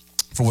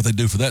for what they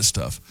do for that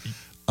stuff.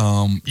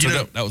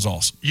 That was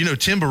awesome.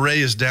 Tim Beret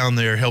is down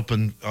there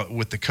helping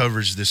with the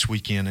coverage this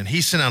weekend, and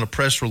he sent out a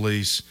press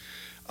release.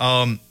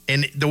 And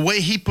the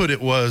way he put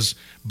it was,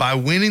 by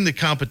winning the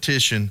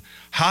competition,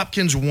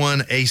 Hopkins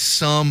won a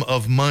sum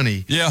of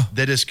money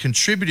that is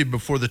contributed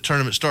before the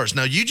tournament starts.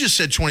 Now, you just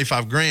said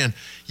 $25,000.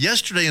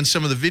 Yesterday in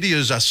some of the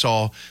videos I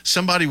saw,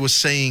 somebody was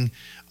saying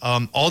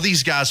all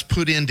these guys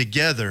put in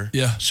together.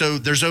 Yeah. So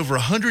there's over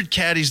 100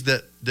 caddies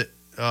that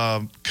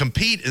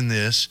compete in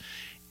this.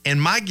 And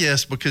my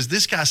guess, because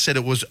this guy said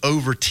it was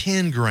over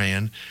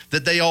 $10,000,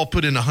 that they all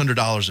put in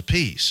 $100 a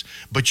piece.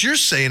 But you're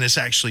saying it's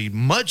actually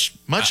much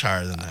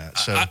higher than that.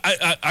 So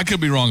I could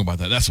be wrong about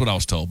that. That's what I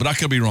was told, but I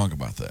could be wrong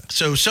about that.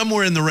 So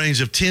somewhere in the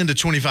range of $10,000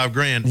 to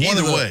 $25,000.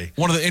 Either way,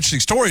 one of the interesting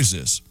stories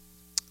is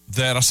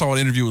that I saw an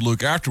interview with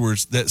Luke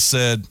afterwards that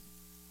said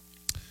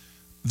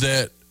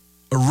that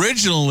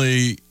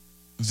originally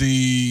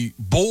the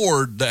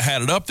board that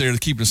had it up there to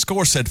keep the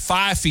score said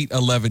 5 feet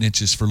 11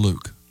 inches for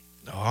Luke.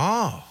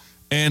 Oh.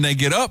 And they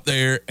get up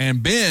there,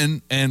 and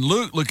Ben and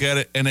Luke look at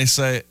it, and they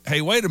say,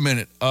 hey, wait a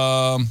minute.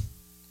 That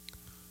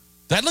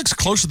looks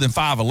closer than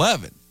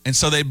 5'11". And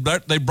so they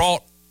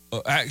brought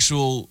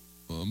actual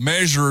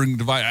measuring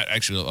device,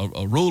 actually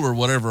a ruler or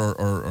whatever,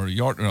 or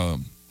yard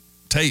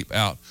tape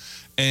out,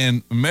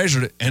 and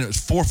measured it, and it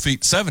was 4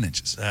 feet 7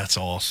 inches. That's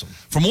awesome.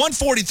 From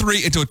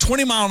 143 into a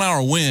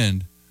 20-mile-an-hour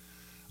wind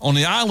on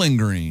the island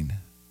green,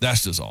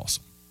 that's just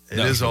awesome. It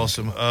is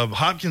awesome.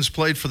 Hopkins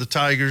played for the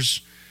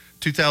Tigers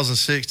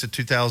 2006 to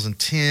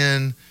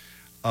 2010.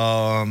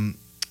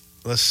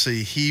 Let's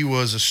see. He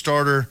was a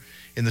starter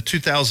in the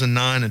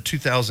 2009 and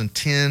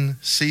 2010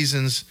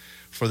 seasons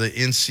for the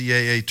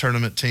NCAA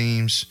tournament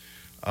teams.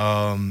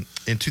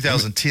 In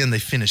 2010, they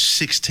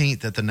finished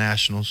 16th at the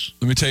Nationals.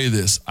 Let me tell you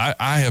this.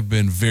 I have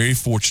been very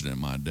fortunate in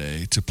my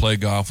day to play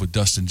golf with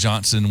Dustin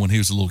Johnson when he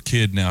was a little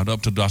kid now.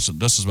 Up to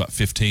Dustin's about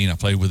 15. I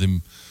played with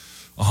him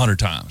 100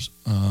 times.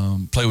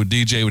 Played with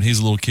DJ when he's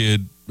a little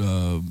kid,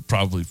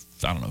 probably,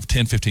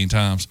 10, 15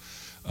 times.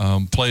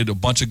 Played a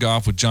bunch of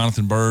golf with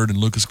Jonathan Bird and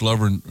Lucas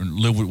Glover, and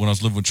when I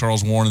was living with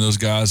Charles Warren and those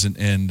guys,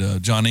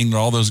 and John Engler,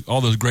 all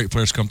those great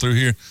players come through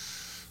here.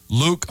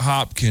 Luke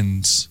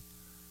Hopkins,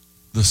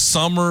 the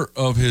summer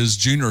of his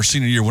junior or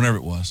senior year, whenever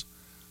it was,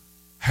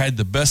 had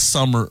the best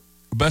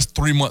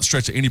 3-month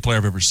stretch of any player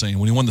I've ever seen.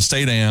 When he won the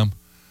State Am,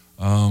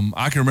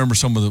 I can remember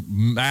some of the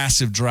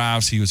massive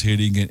drives he was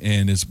hitting,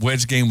 and his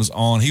wedge game was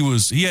on.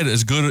 He had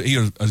as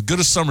good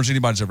a summer as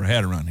anybody's ever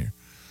had around here.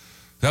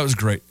 That was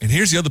great. And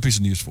here's the other piece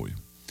of news for you.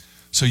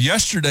 So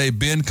yesterday,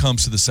 Ben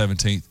comes to the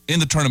 17th in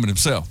the tournament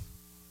himself,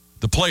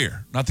 the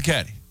player, not the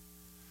caddy,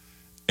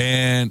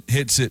 and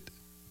hits it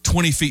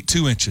 20 feet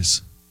 2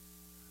 inches.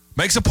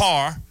 Makes a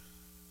par.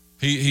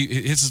 He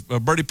hits a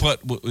birdie putt,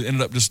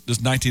 ended up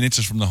just 19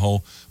 inches from the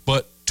hole,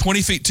 but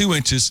 20 feet 2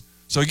 inches.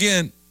 So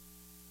again,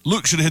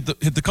 Luke should have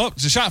hit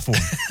the shot for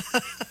him.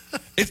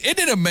 It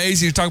did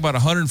amazing. You're talking about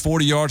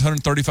 140 yards,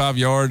 135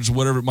 yards,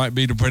 whatever it might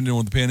be, depending on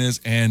what the pin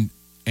is, and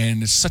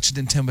it's such an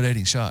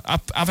intimidating shot.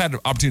 I've had the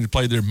opportunity to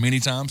play there many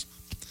times,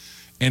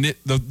 and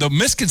the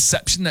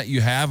misconception that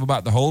you have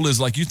about the hole is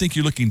like you think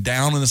you're looking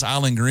down on this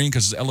island green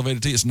because it's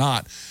elevated tee. It's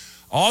not.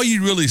 All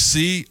you really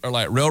see are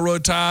like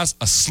railroad ties,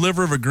 a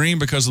sliver of a green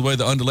because of the way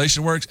the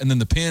undulation works, and then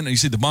the pin, and you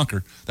see the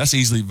bunker. That's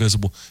easily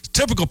visible.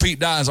 Typical Pete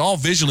Dye is all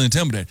visually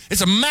intimidating.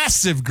 It's a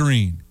massive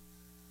green.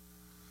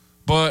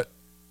 And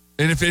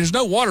if there's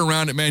no water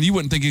around it, man, you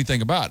wouldn't think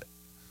anything about it.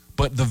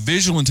 But the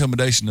visual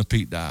intimidation of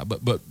Pete Dye.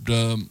 But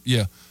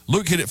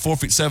Luke hit it 4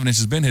 feet 7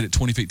 inches. Ben hit it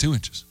 20 feet 2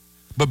 inches.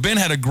 But Ben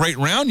had a great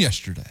round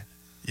yesterday.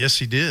 Yes,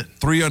 he did.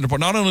 3 under par.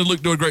 Not only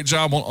Luke do a great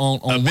job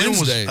on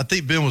Wednesday. I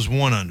think Ben was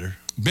 1 under.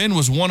 Ben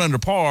was 1 under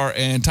par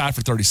and tied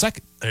for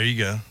 32nd. There you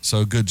go.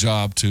 So good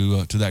job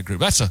to that group.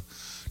 That's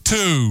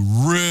two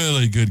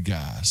really good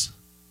guys,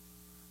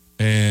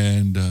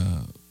 and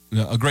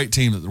a great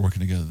team that they're working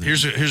together.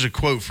 Here's a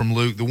quote from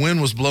Luke. The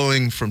wind was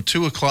blowing from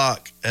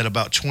 2:00 at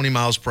about 20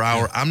 miles per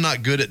hour. Yeah. I'm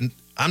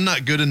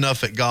not good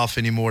enough at golf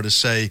anymore to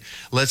say,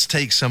 let's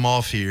take some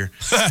off here.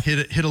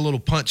 hit a little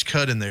punch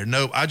cut in there.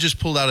 Nope. I just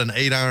pulled out an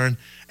 8-iron,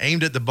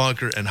 aimed at the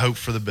bunker, and hoped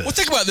for the best. Well,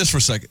 think about this for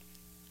a second.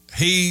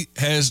 He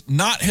has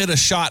not hit a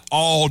shot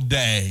all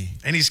day.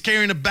 And he's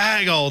carrying a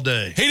bag all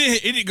day. He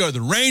didn't go to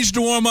the range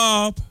to warm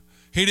up.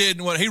 He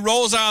didn't. He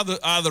rolls out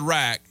of the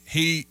rack.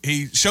 He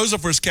shows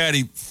up for his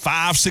caddy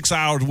 5-6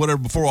 hours, whatever,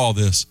 before all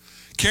this.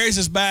 Carries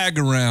his bag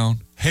around,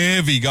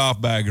 heavy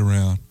golf bag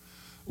around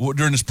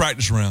during this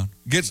practice round.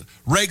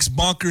 Rakes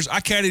bunkers. I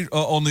caddied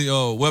on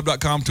the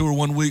web.com tour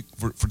one week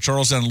for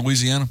Charles down in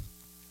Louisiana.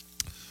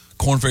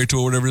 Corn Ferry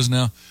Tour, whatever it is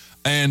now.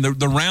 And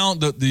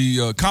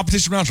the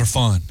competition rounds are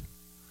fun.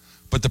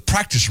 But the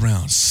practice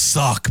rounds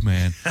suck,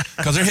 man.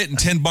 Because they're hitting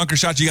 10 bunker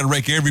shots. You got to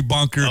rake every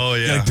bunker. Oh,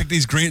 yeah. You got to pick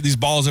these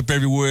balls up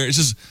everywhere.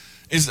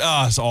 It's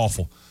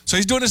awful. So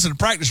he's doing this in the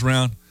practice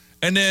round.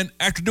 And then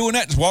after doing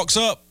that, just walks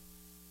up.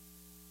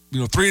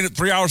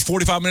 3 hours,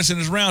 45 minutes in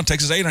his round,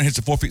 takes his 8 and hits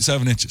it 4 feet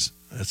 7 inches.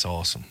 That's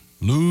awesome.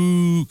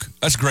 Luke.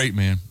 That's great,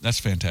 man. That's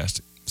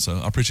fantastic. So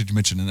I appreciate you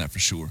mentioning that for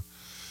sure.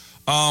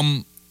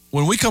 When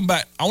we come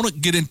back, I want to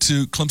get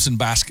into Clemson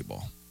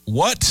basketball.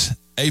 What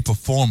a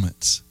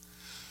performance.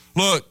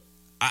 Look,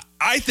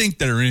 I think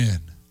they're in.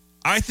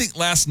 I think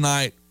last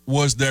night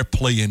was their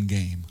play-in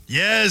game.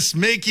 Yes,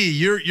 Mickey,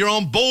 you're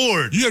on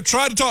board. You have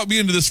tried to talk me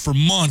into this for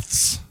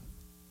months.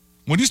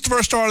 When you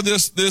first started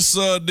this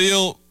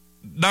deal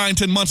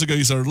 9-10 months ago,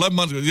 you said, 11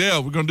 months ago, yeah,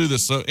 we're going to do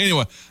this. So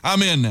anyway,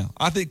 I'm in now.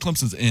 I think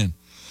Clemson's in.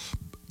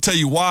 Tell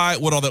you why,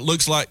 what all that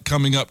looks like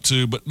coming up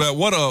to, but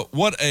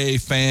what a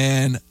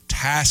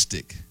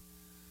fantastic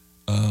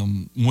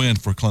win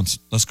for Clemson.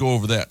 Let's go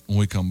over that when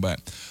we come back.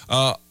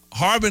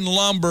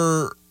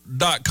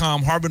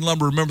 HarbinLumber.com. Harbin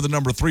Lumber, remember the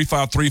number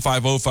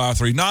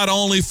 3535053. Not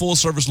only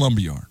full-service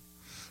lumberyard,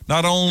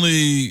 not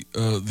only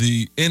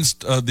the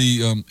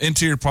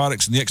interior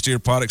products and the exterior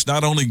products,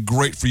 not only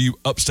great for you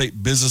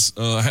upstate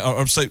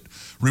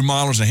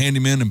remodelers and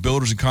handymen and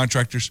builders and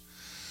contractors,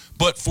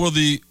 but for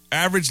the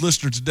average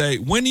listener today,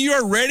 when you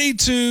are ready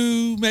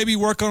to maybe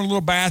work on a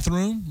little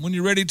bathroom, when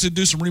you're ready to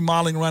do some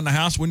remodeling around the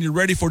house, when you're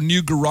ready for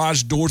new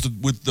garage doors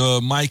with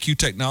MyQ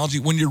technology,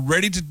 when you're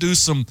ready to do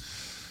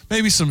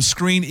maybe some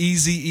Screen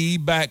Easy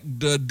back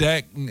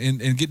deck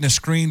and getting a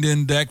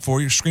screened-in deck for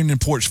you, screened-in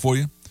porch for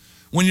you,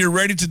 when you're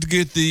ready to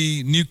get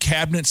the new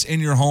cabinets in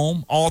your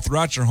home, all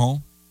throughout your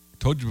home. I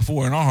told you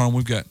before, in our home,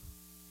 we've got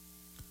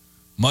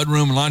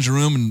mudroom and laundry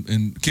room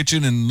and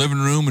kitchen and living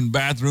room and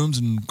bathrooms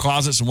and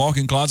closets and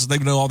walk-in closets. They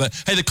can know all that.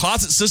 Hey, the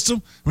closet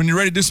system, when you're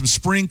ready to do some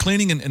spring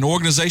cleaning and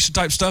organization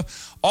type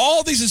stuff,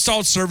 all these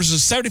installed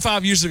services,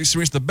 75 years of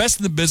experience, the best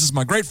in the business.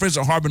 My great friends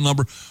at Harbin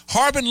Lumber,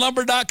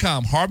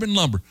 HarbinLumber.com. Harbin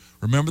Lumber.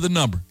 Remember the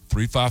number,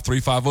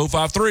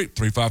 353-5053,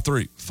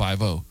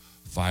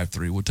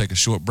 353-5053. We'll take a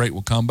short break.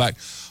 We'll come back.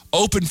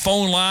 Open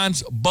phone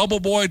lines, Bubble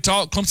Boy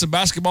talk, Clemson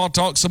basketball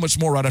talk, so much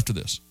more right after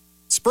this.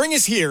 Spring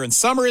is here and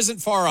summer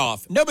isn't far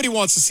off. Nobody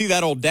wants to see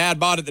that old dad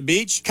bod at the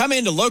beach. Come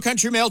into Low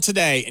Country Mail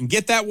today and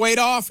get that weight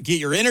off, get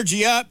your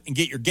energy up, and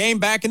get your game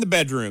back in the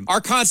bedroom.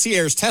 Our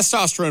concierge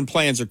testosterone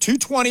plans are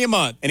 $220 a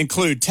month and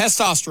include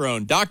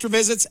testosterone, doctor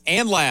visits,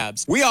 and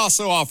labs. We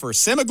also offer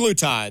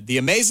semaglutide, the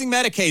amazing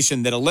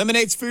medication that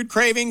eliminates food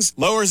cravings,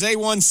 lowers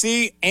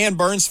A1C, and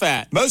burns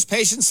fat. Most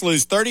patients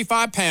lose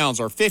 35 pounds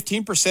or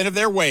 15% of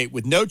their weight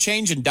with no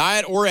change in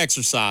diet or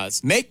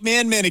exercise. Make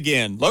men men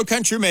again.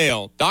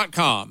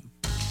 LowCountryMail.com.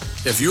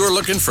 If you are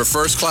looking for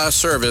first-class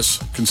service,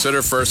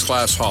 consider First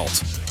Class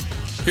Halt.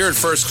 Here at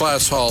First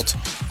Class Halt,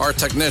 our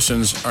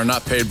technicians are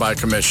not paid by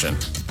commission.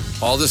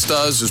 All this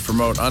does is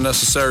promote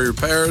unnecessary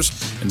repairs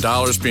and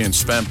dollars being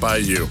spent by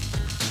you.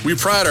 We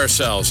pride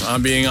ourselves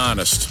on being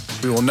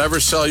honest. We will never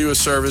sell you a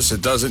service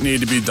that doesn't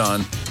need to be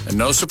done, and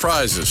no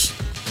surprises.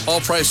 All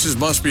prices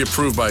must be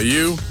approved by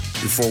you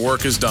before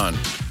work is done.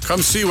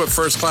 Come see what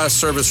first-class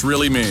service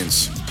really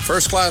means.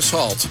 First Class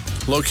Halt,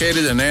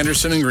 located in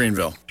Anderson and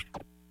Greenville.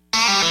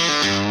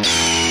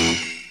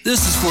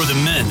 This is for the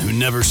men who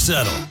never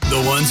settle,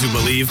 the ones who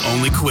believe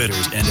only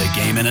quitters end a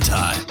game in a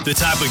tie, the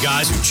type of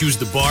guys who choose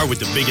the bar with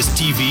the biggest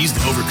TVs to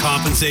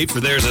overcompensate for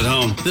theirs at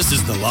home. This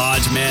is the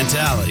Lodge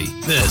mentality.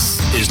 This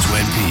is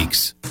Twin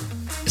Peaks.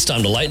 It's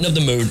time to lighten up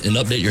the mood and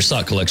update your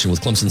sock collection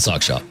with Clemson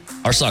Sock Shop.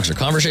 Our socks are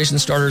conversation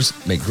starters,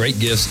 make great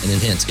gifts, and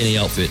enhance any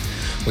outfit.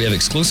 We have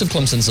exclusive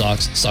Clemson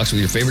socks with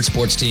your favorite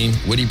sports team,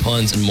 witty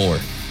puns, and more.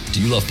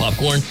 Do you love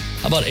popcorn?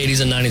 How about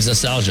 80s and 90s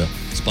nostalgia?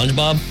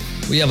 SpongeBob?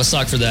 We have a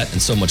sock for that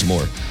and so much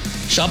more.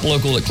 Shop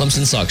local at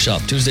Clemson Sock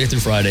Shop Tuesday through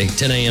Friday,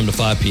 10 a.m. to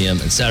 5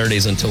 p.m. and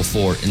Saturdays until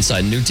 4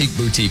 inside Newtique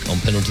Boutique on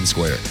Pendleton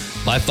Square.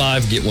 Buy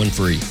 5, get 1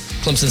 free.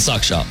 Clemson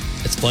Sock Shop.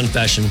 It's fun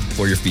fashion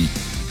for your feet.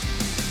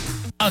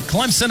 A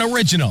Clemson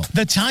original,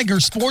 the Tiger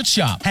Sports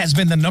Shop has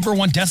been the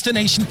 #1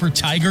 destination for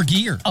Tiger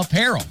gear,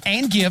 apparel,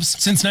 and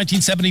gifts since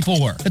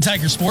 1974. The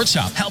Tiger Sports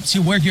Shop helps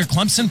you wear your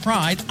Clemson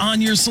pride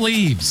on your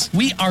sleeves.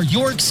 We are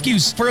your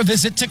excuse for a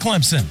visit to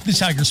Clemson. The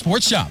Tiger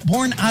Sports Shop,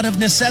 born out of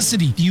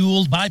necessity,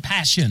 fueled by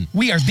passion.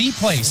 We are the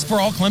place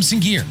for all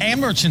Clemson gear and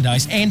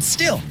merchandise, and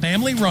still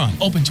family run.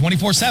 Open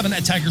 24/7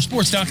 at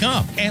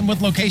tigersports.com and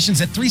with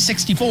locations at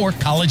 364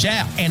 College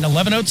Ave and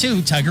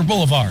 1102 Tiger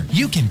Boulevard.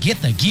 You can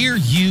get the gear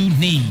you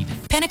need.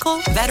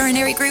 Pinnacle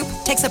Veterinary Group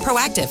takes a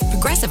proactive,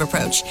 progressive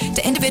approach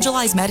to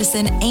individualized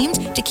medicine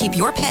aimed to keep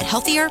your pet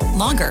healthier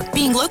longer.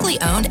 Being locally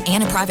owned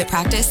and in private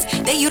practice,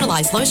 they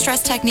utilize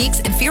low-stress techniques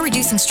and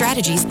fear-reducing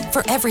strategies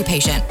for every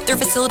patient. Their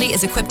facility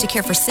is equipped to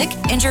care for sick,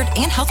 injured,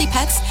 and healthy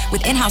pets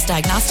with in-house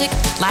diagnostic,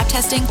 lab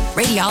testing,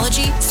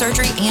 radiology,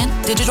 surgery, and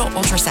digital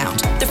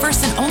ultrasound. The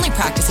first and only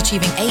practice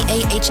achieving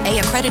AAHA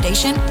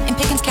accreditation in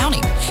Pickens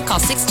County. Call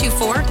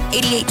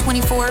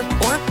 624-8824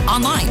 or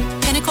online,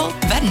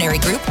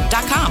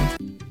 pinnacleveterinarygroup.com.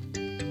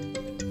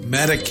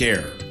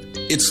 Medicare.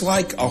 It's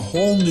like a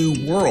whole new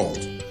world.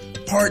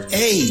 Part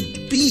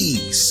A, B,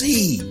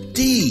 C,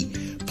 D,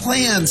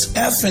 plans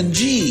F and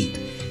G.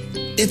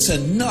 It's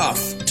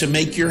enough to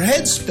make your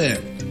head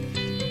spin.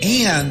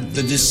 And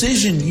the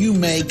decision you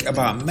make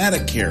about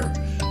Medicare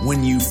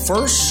when you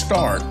first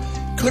start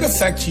could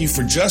affect you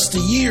for just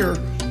a year,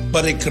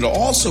 but it could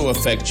also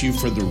affect you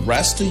for the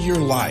rest of your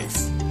life.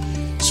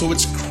 So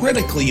it's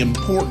critically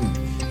important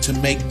to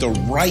make the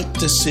right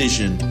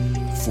decision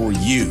for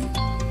you.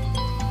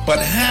 But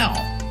how?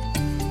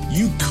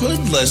 You could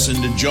listen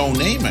to Joe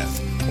Namath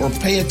or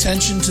pay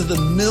attention to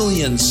the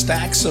million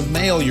stacks of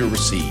mail you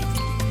received.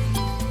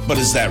 But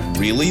is that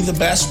really the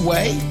best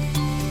way?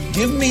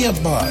 Give me a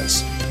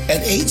buzz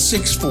at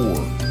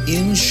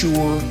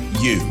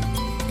 864-INSURE-YOU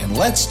and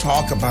let's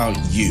talk about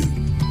you.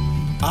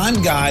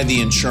 I'm Guy,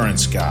 the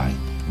insurance guy.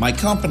 My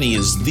company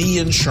is The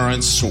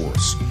Insurance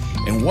Source,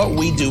 and what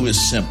we do is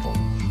simple.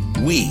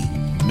 We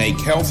make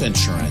health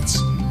insurance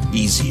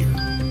easier.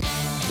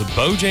 The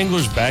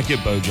Bojangler's back at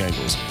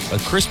Bojangles, a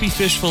crispy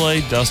fish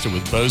fillet dusted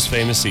with Bo's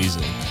famous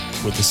seasoning,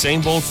 with the same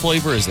bold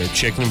flavor as their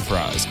chicken and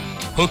fries.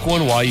 Hook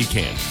one while you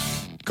can.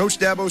 Coach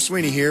Dabo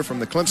Sweeney here from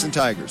the Clemson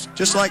Tigers.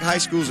 Just like high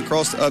schools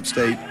across the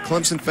upstate,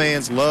 Clemson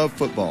fans love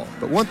football.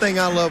 But one thing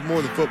I love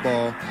more than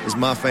football is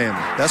my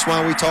family. That's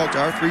why we talk to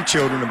our 3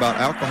 children about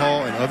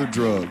alcohol and other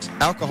drugs.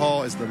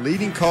 Alcohol is the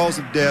leading cause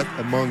of death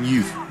among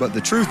youth. But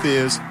the truth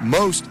is,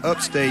 most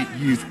upstate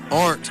youth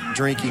aren't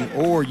drinking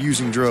or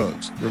using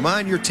drugs.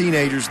 Remind your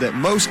teenagers that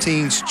most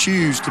teens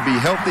choose to be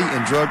healthy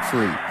and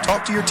drug-free.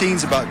 Talk to your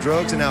teens about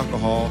drugs and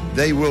alcohol.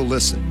 They will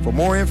listen. For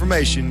more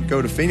information,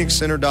 go to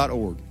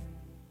phoenixcenter.org.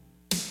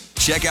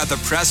 Check out the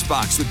Press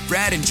Box with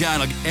Brad and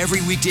John every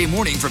weekday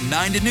morning from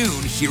 9 to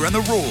noon here on The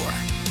Roar.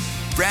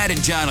 Brad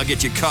and John will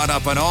get you caught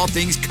up on all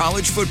things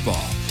college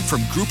football,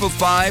 from Group of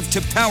 5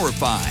 to Power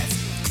 5,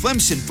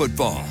 Clemson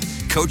football,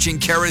 coaching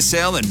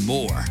carousel, and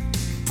more.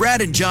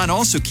 Brad and John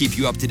also keep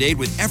you up to date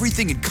with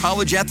everything in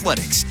college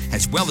athletics,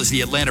 as well as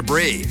the Atlanta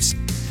Braves.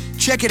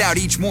 Check it out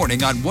each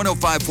morning on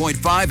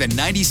 105.5 and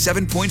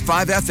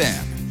 97.5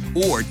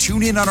 FM, or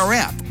tune in on our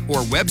app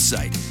or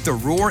website,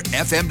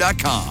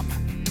 theroarfm.com.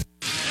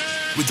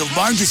 With the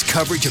largest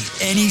coverage of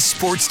any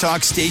sports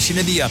talk station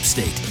in the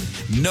upstate,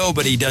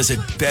 nobody does it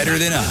better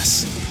than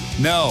us.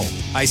 No,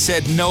 I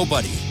said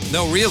nobody.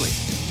 No, really.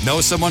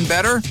 Know someone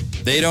better?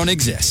 They don't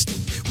exist.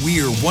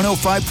 We're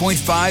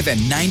 105.5 and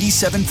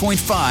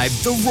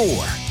 97.5 The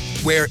Roar,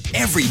 where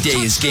every day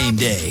is game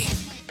day.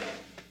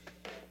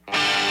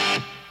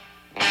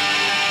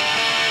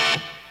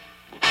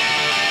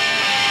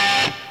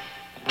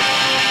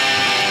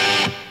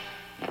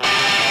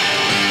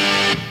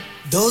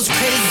 Those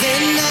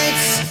crazy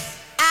nights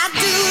I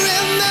do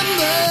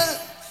remember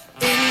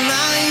in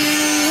my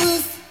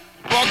youth.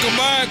 Welcome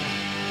back,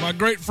 my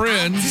great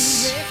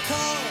friends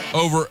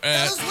over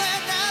at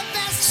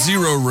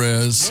Zero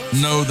Res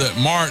know that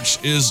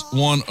March is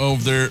one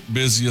of their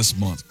busiest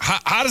months.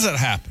 How does that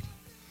happen?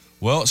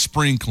 Well,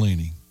 spring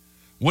cleaning.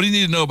 What do you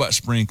need to know about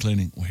spring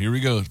cleaning? Well, here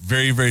we go.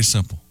 Very, very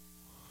simple.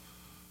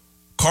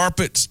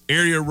 Carpets,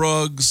 area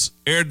rugs,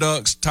 air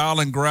ducts, tile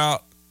and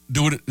grout,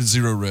 do it at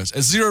Zero Res.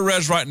 At Zero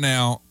Res right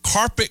now,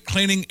 carpet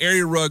cleaning,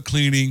 area rug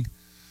cleaning,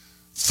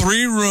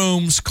 3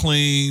 rooms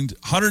cleaned,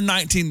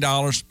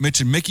 $119.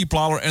 Mention Mickey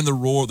Plyler and The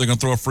Roar. They're going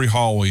to throw a free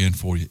hallway in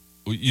for you.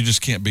 You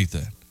just can't beat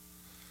that.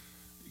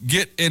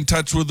 Get in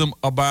touch with them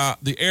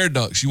about the air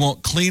ducts. You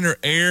want cleaner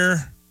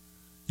air.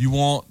 You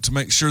want to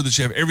make sure that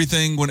you have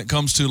everything when it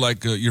comes to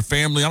like your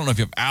family. I don't know if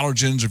you have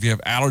allergens or if you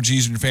have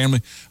allergies in your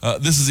family.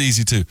 This is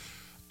easy too.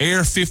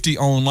 Air 50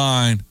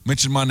 online.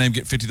 Mention my name,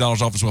 get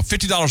 $50 off as well.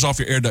 $50 off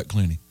your air duct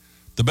cleaning.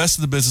 The best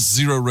of the business,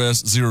 Zero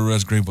Res,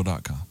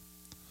 ZeroResGreenville.com.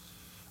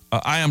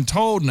 I am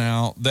told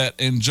now that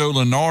in Joe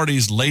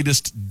Lunardi's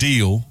latest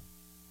deal,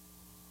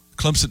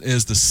 Clemson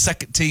is the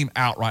second team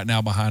out right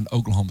now behind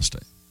Oklahoma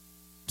State.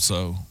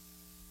 So,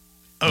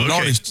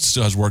 Lunardi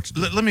still has work to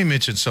do. Let me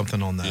mention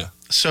something on that. Yeah.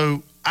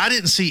 So, I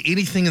didn't see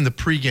anything in the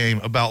pregame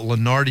about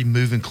Lunardi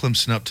moving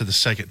Clemson up to the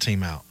second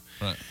team out.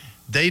 Right.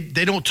 They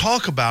don't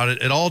talk about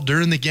it at all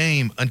during the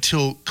game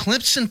until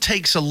Clemson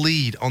takes a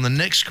lead on the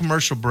next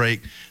commercial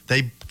break.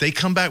 They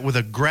come back with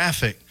a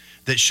graphic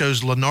that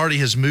shows Lunardi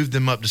has moved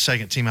them up to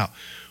second team out.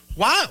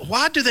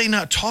 Why do they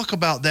not talk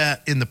about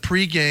that in the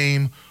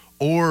pregame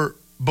or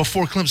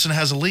before Clemson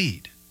has a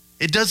lead?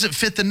 It doesn't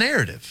fit the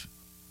narrative.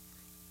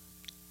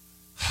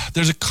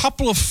 There's a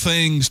couple of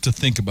things to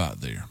think about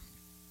there.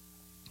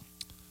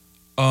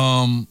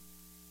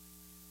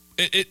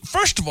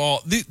 First of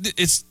all,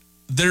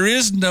 there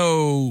is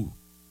no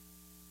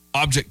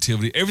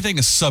objectivity. Everything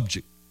is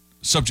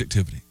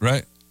subjectivity,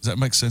 right? Does that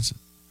make sense?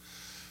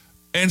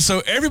 And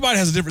so everybody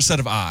has a different set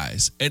of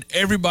eyes, and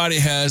everybody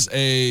has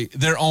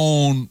their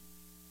own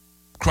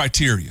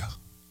criteria.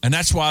 And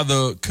that's why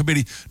the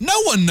committee,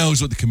 no one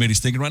knows what the committee's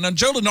thinking right now.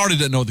 Joe Lunardi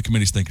doesn't know what the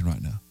committee's thinking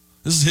right now.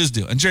 This is his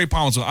deal. And Jerry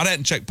Palm's, I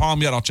hadn't checked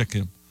Palm yet. I'll check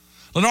him.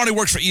 Lunardi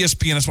works for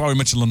ESPN. That's why we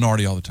mention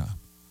Lunardi all the time.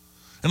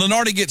 And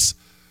Lunardi gets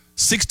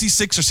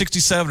 66 or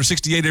 67 or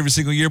 68 every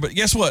single year. But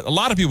guess what? A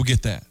lot of people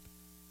get that.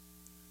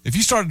 If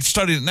you started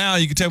studying it now,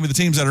 you can tell me the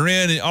teams that are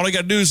in. And all you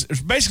got to do is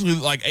it's basically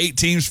like 8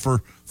 teams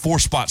for 4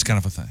 spots kind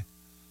of a thing.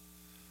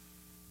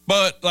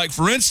 But like,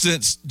 for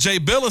instance, Jay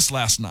Billis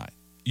last night,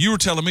 you were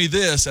telling me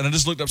this, and I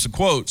just looked up some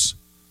quotes.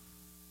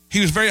 He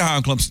was very high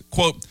on Clemson.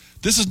 Quote,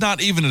 "This is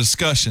not even a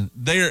discussion.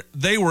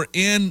 They were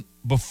in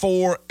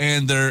before,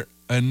 and so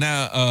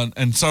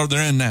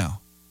they're in now."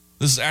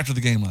 This is after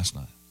the game last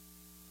night.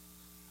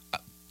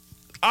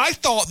 I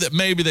thought that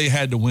maybe they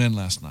had to win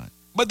last night,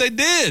 but they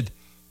did.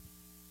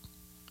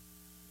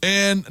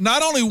 And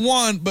not only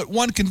won, but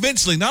won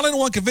convincingly. Not only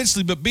won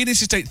convincingly, but beat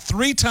NC State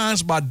 3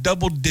 times by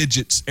double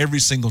digits every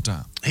single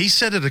time. He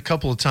said it a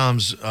couple of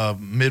times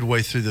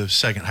midway through the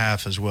second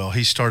half as well.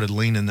 He started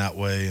leaning that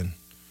way, and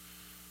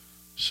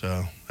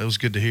so that was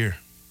good to hear.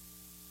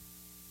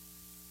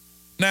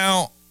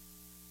 Now,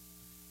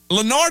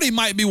 Lunardi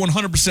might be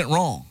 100%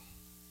 wrong.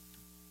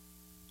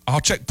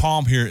 I'll check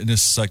Palm here in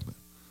this segment.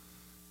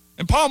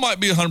 And Palm might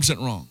be 100%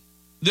 wrong.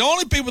 The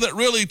only people that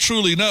really,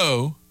 truly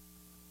know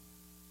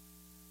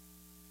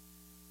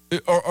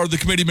are the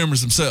committee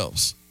members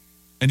themselves.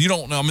 And you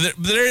don't know. I mean,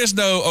 there is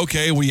no,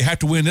 okay, well, you have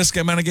to win this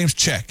amount of games,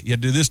 check. You have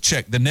to do this,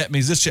 check. The net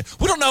means this, check.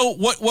 We don't know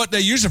what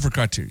they use it for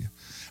criteria.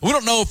 We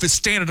don't know if it's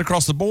standard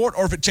across the board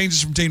or if it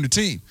changes from team to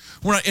team.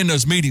 We're not in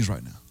those meetings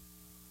right now.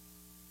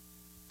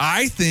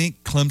 I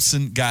think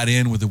Clemson got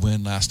in with a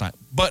win last night.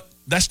 But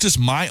that's just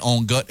my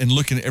own gut and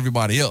looking at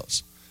everybody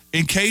else.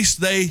 In case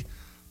they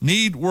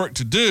need work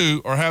to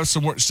do or have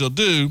some work to still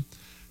do,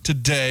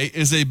 today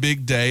is a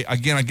big day.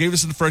 Again, I gave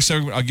this in the first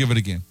segment. I'll give it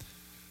again.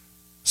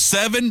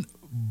 7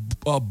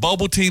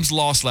 bubble teams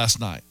lost last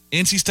night.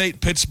 NC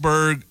State,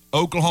 Pittsburgh,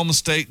 Oklahoma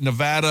State,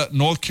 Nevada,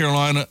 North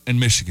Carolina, and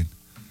Michigan.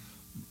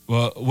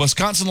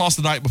 Wisconsin lost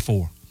the night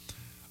before.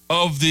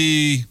 Of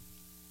the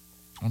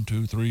 1,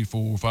 2, 3,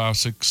 4, 5,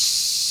 6,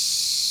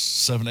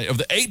 7, 8. Of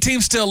the 8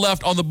 teams still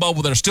left on the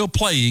bubble that are still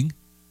playing,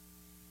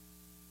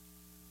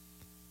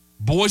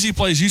 Boise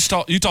plays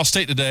Utah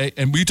State today,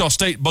 and Utah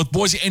State, both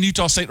Boise and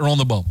Utah State are on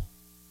the bubble.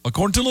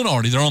 According to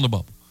Lunardi, they're on the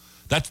bubble.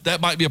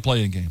 That might be a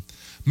play-in game.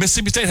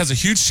 Mississippi State has a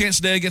huge chance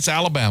today against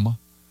Alabama.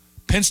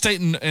 Penn State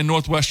and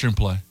Northwestern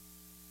play.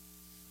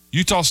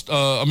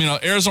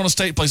 Arizona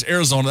State plays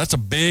Arizona. That's a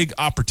big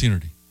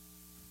opportunity.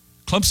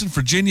 Clemson,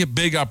 Virginia,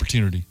 big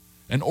opportunity.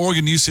 And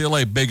Oregon,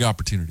 UCLA, big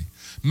opportunity.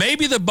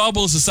 Maybe the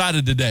bubble is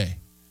decided today.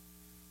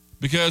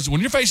 Because when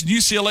you're facing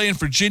UCLA and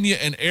Virginia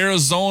and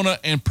Arizona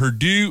and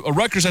Purdue,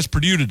 Rutgers has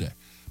Purdue today.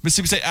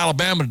 Mississippi State,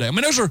 Alabama today. I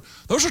mean, those are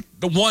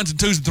the 1s and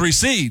 2s and 3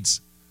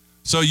 seeds.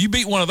 So you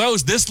beat one of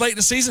those this late in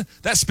the season,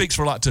 that speaks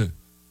for a lot too.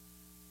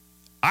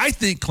 I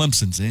think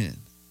Clemson's in.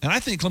 And I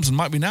think Clemson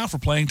might be now for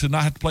playing to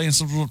not have to play in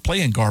some sort of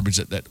play-in garbage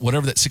that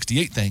whatever that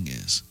 68 thing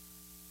is.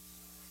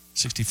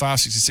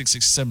 65, 66,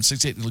 67,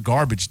 68, the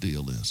garbage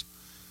deal is.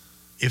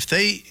 If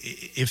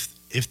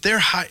they're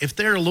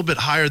a little bit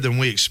higher than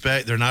we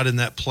expect, they're not in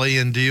that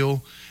play-in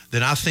deal,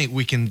 then I think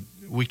we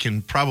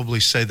can probably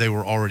say they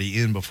were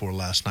already in before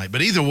last night.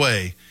 But either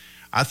way,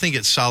 I think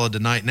it's solid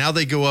tonight. Now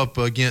they go up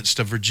against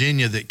a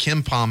Virginia that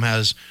Kim Palm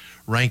has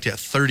ranked at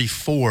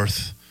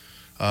 34th.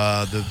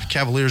 The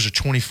Cavaliers are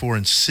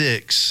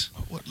 24-6.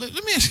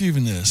 Let me ask you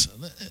even this.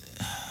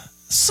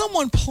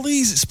 Someone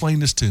please explain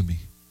this to me.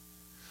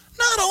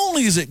 Not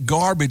only is it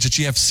garbage that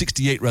you have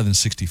 68 rather than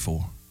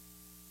 64.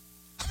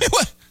 I mean,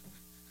 what?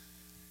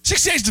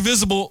 68 is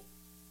divisible.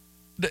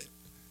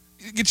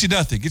 Gets you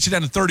nothing. Gets you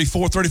down to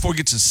 34. 34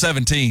 gets you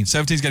 17.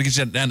 17's got to get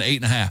you down to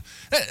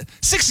 8.5.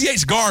 68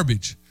 is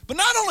garbage. But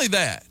not only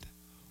that,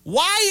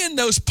 why in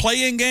those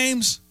play-in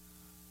games,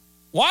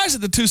 why is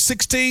it the 2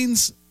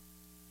 16s,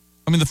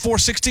 the 4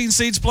 16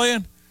 seeds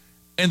playing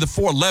and the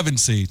 4 11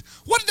 seeds?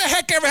 What the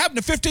heck ever happened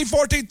to 15,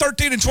 14,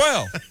 13, and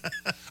 12?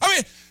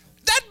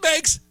 That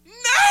makes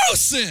no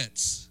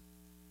sense.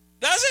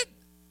 Does it?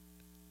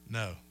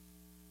 No.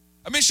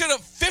 Should a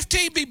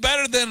 15 be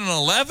better than an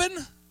 11?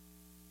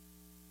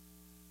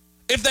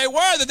 If they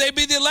were, then they'd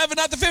be the 11,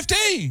 not the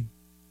 15.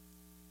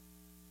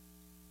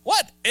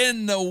 What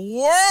in the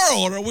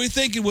world are we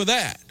thinking with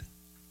that?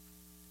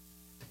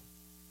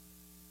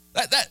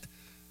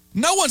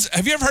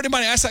 Have you ever heard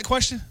anybody ask that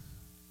question?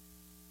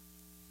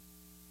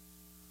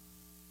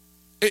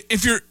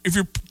 If you're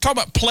talking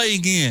about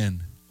playing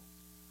in,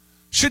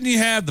 shouldn't you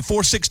have the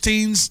 4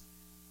 16s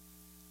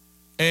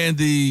and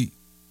the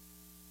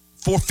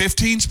 4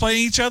 15s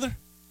playing each other?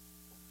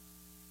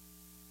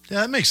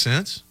 Yeah, that makes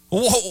sense.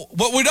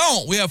 But we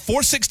don't. We have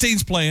 4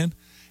 16s playing,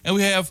 and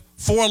we have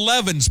 4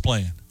 11s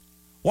playing.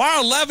 Why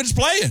are 11s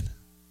playing?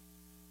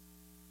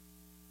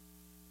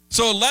 So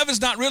So 11's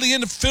not really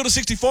in the field of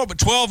 64, but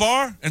 12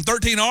 are, and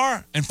 13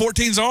 are, and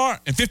 14s are,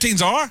 and 15s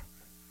are?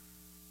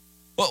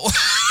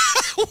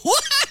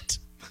 What?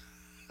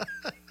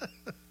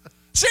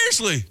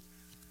 Seriously.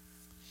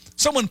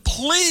 Someone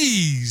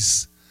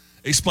please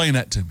explain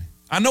that to me.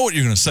 I know what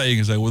you're going to say. You're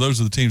going to say, well, those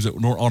are the teams that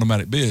weren't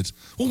automatic bids.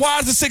 Well, why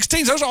are the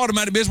 16s? Those are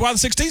automatic bids. Why are the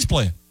 16s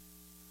playing?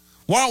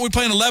 Why aren't we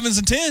playing 11s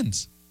and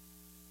 10s?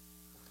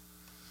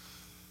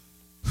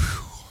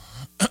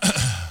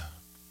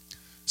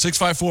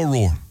 654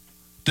 Roar.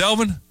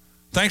 Delvin,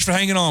 thanks for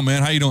hanging on,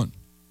 man. How you doing?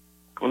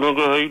 I'm doing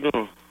good. How you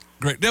doing?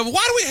 Great. Delvin,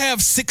 why do we have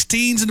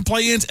 16s in the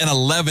play-ins and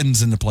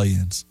 11s in the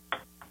play-ins?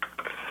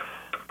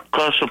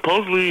 Because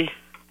supposedly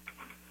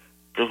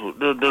the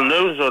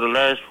 11s are the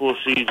last 4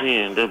 seeds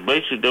in. That's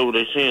basically what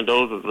they're saying.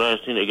 Those are the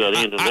last team they got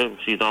in, the 11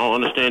 seeds. I don't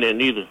understand that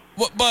neither.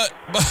 But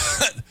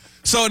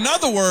so in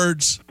other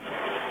words,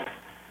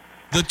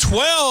 the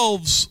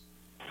 12s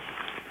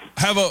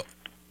have a...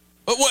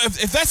 Well,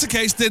 if that's the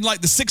case, then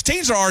like the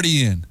 16s are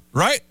already in,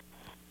 right?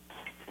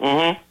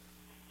 Mm-hmm.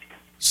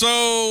 So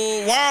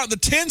why aren't the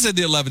 10s and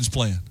the 11s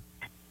playing?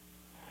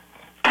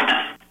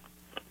 I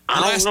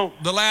don't know.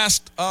 The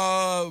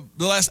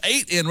last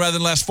 8 in rather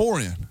than last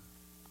 4 in.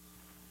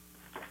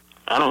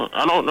 I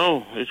don't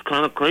know. It's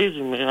kind of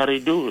crazy, man, how they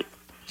do it.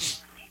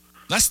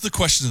 That's the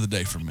question of the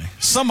day for me.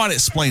 Somebody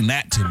explain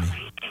that to me.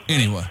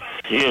 Anyway.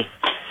 Yeah.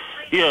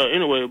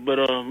 Anyway,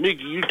 but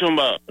Mickey, you talking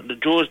about the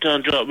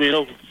Georgetown job being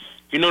open?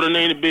 You know the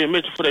name that's being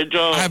mentioned for that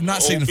job? I have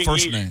not seen the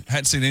first name. I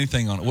hadn't seen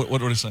anything on it.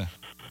 What did it say?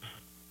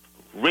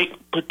 Rick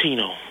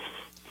Pitino.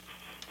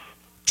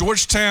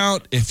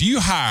 Georgetown, if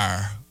you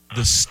hire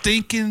the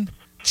stinking,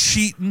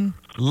 cheating,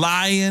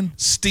 lying,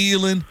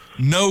 stealing,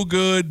 no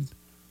good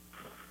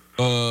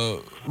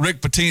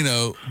Rick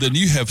Pitino, then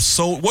you have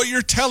sold. What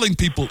you're telling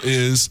people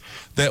is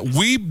that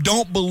we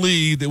don't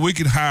believe that we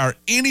can hire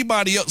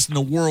anybody else in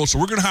the world, so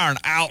we're going to hire an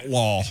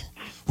outlaw.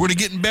 We're going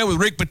to get in bed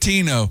with Rick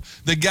Pitino,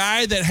 the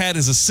guy that had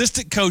his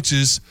assistant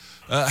coaches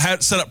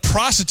had set up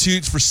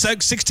prostitutes for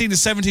 16 to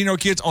 17-year-old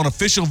kids on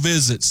official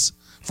visits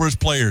for his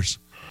players.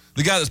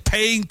 The guy that's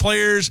paying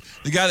players,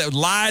 the guy that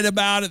lied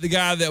about it, the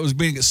guy that was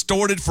being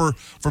extorted for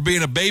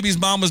being a baby's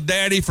mama's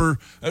daddy, the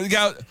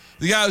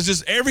guy was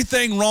just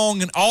everything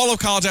wrong in all of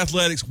college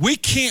athletics. We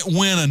can't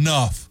win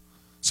enough,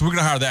 so we're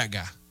going to hire that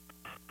guy.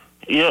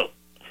 Yep.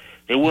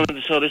 They wanted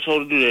to show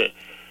to do that.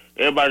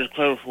 Everybody's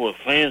clamoring for it.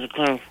 Fans are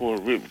clamoring for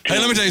it. Hey,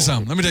 let me tell you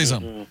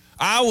something.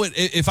 I would,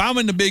 if I'm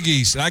in the Big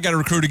East and I got to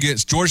recruit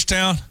against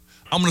Georgetown,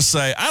 I'm going to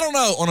say, I don't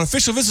know, on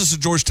official visits to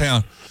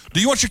Georgetown, do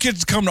you want your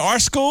kids to come to our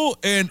school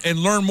and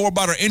learn more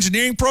about our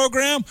engineering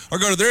program, or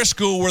go to their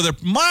school where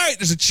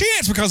there's a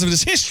chance because of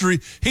his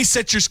history, he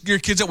set your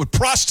kids up with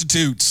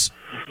prostitutes?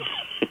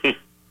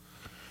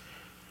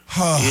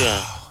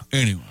 Yeah.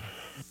 Anyway.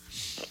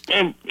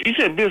 And you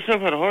said Bill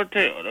Self had a heart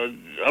attack.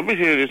 I've been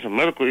hearing it's a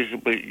medical issue,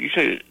 but you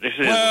said they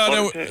said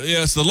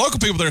yes, the local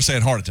people there are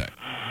saying heart attack.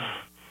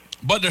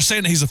 But they're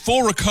saying that he's a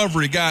full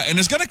recovery guy and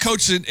is going to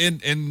coach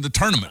in the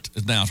tournament,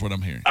 now is what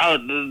I'm hearing.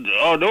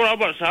 No, what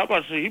I'm about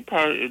to say, he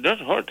probably, if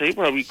that's a heart attack, he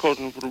probably be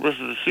coaching for the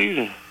rest of the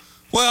season.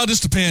 Well, it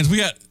just depends. We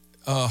got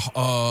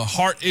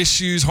heart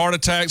issues, heart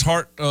attacks,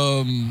 what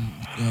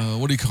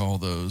do you call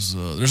those?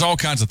 There's all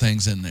kinds of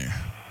things in there,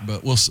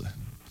 but we'll see.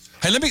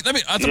 Hey, let me.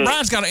 I think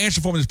Brian's got an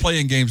answer for me. This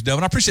play-in games,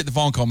 Devin. I appreciate the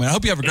phone call, man. I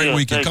hope you have a great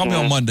weekend. Call me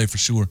on Monday for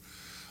sure.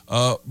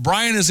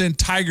 Brian is in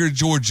Tiger,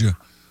 Georgia.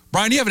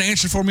 Brian, do you have an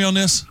answer for me on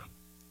this?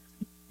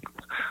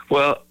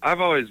 Well,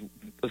 I've always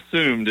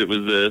assumed it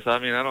was this. I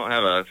mean, I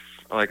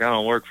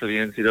don't work for the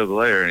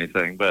NCAA or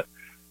anything, but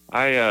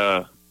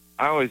I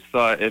always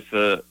thought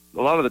a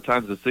lot of the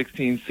times the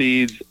 16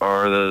 seeds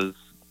are those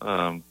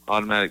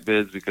automatic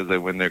bids because they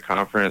win their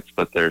conference,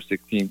 but they're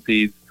 16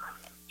 seeds.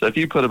 So if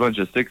you put a bunch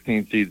of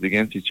 16 seeds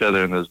against each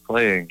other in those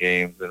play-in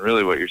games, then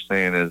really what you're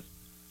saying is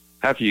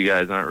half of you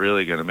guys aren't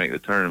really going to make the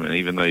tournament,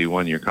 even though you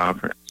won your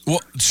conference.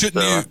 Well,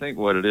 shouldn't you? I think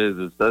what it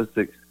is those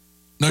six.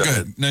 No, go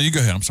ahead. No, you go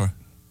ahead. I'm sorry.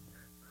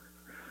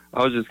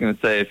 I was just going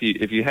to say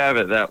if you have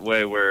it that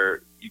way,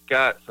 where you've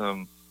got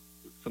some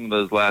of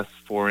those last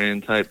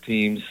 4-in type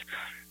teams,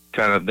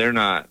 kind of they're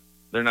not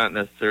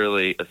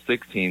necessarily a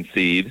 16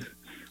 seed,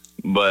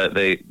 but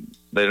they're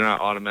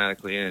not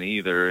automatically in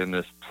either in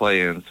this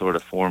play-in sort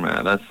of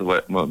format. That's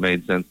what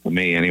made sense to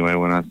me anyway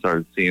when I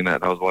started seeing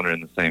that. I was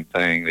wondering the same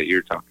thing that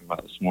you're talking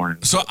about this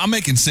morning. So I'm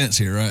making sense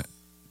here, right?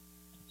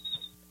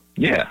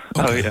 Yeah.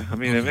 Okay. Oh, yeah. I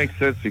mean, It makes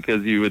sense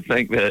because you would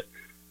think that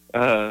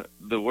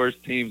the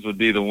worst teams would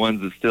be the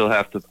ones that still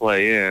have to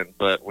play in,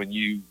 but when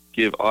you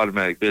give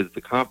automatic bids to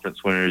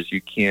conference winners,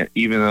 you can't,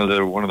 even though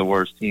they're one of the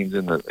worst teams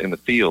in the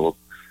field,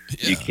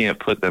 you can't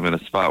put them in a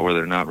spot where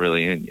they're not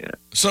really in yet.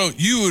 So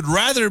you would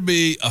rather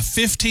be a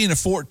 15, a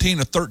 14,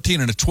 a 13,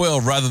 and a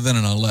 12 rather than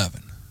an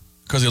 11,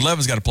 because the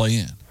 11's got to play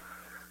in.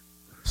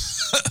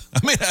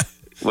 I mean,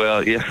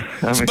 well, yeah.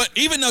 But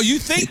even though you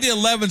think the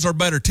 11s are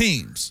better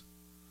teams,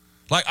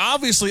 like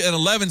obviously an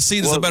 11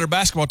 seed is a better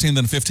basketball team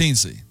than a 15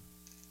 seed.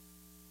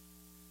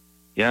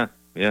 Yeah.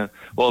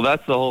 Well,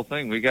 that's the whole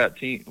thing. We got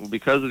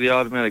because of the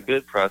automatic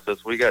bid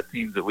process, we got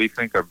teams that we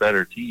think are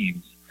better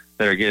teams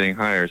that are getting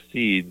higher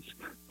seeds,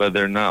 but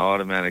they're not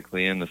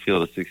automatically in the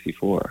field of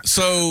 64.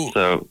 So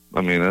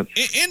I mean,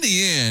 that's in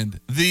the end,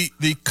 the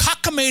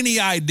cockamamie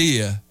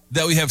idea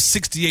that we have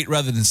 68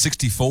 rather than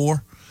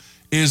 64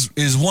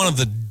 is one of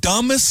the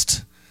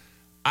dumbest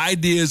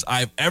ideas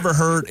I've ever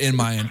heard in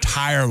my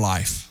entire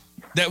life.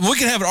 That we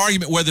can have an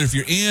argument whether if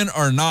you're in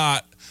or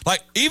not.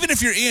 Like, even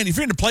if you're in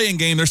the playing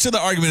game, there's still the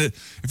argument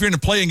that if you're in the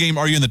playing game,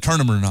 are you in the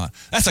tournament or not?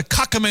 That's a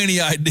cockamamie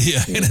idea,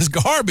 and it's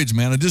garbage,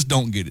 man. I just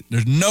don't get it.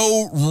 There's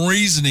no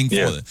reasoning for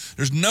it.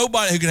 There's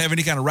nobody who can have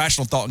any kind of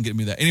rational thought and get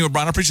me that. Anyway,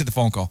 Brian, I appreciate the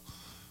phone call.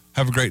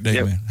 Have a great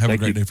day, man. Have a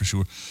great day for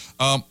sure.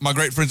 My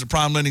great friends at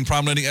Prime Lending,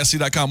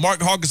 PrimeLendingSC.com.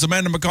 Mark Hawkins,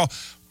 Amanda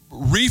McCall.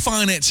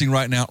 Refinancing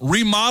right now,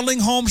 remodeling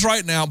homes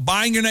right now,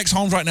 buying your next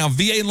homes right now,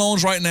 VA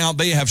loans right now.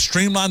 They have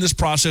streamlined this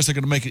process. They're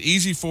going to make it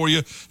easy for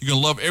you. You're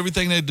going to love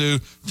everything they do.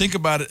 Think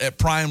about it at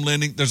Prime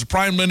Lending. There's a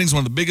Prime Lending is one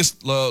of the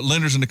biggest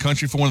lenders in the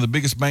country for one of the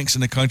biggest banks in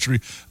the country.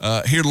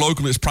 Here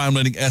locally, it's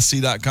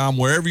PrimeLendingSC.com.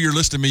 Wherever you're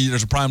listening to me,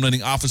 there's a Prime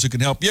Lending office who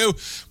can help you.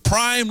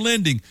 Prime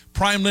Lending,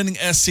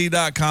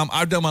 PrimeLendingSC.com.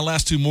 I've done my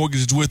last 2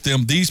 mortgages with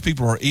them. These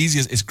people are easy.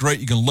 It's great.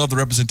 You're going to love the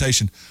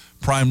representation.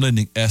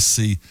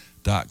 PrimeLendingSC.com.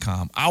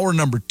 Hour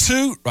number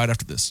 2, right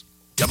after this.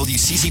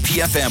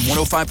 WCCP-FM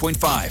 105.5,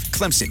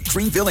 Clemson,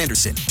 Greenville,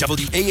 Anderson.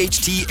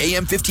 WAHT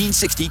AM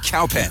 1560,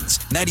 Cowpens.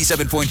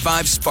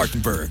 97.5,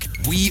 Spartanburg.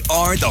 We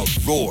are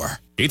the Roar.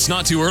 It's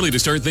not too early to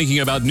start thinking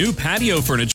about new patio furniture.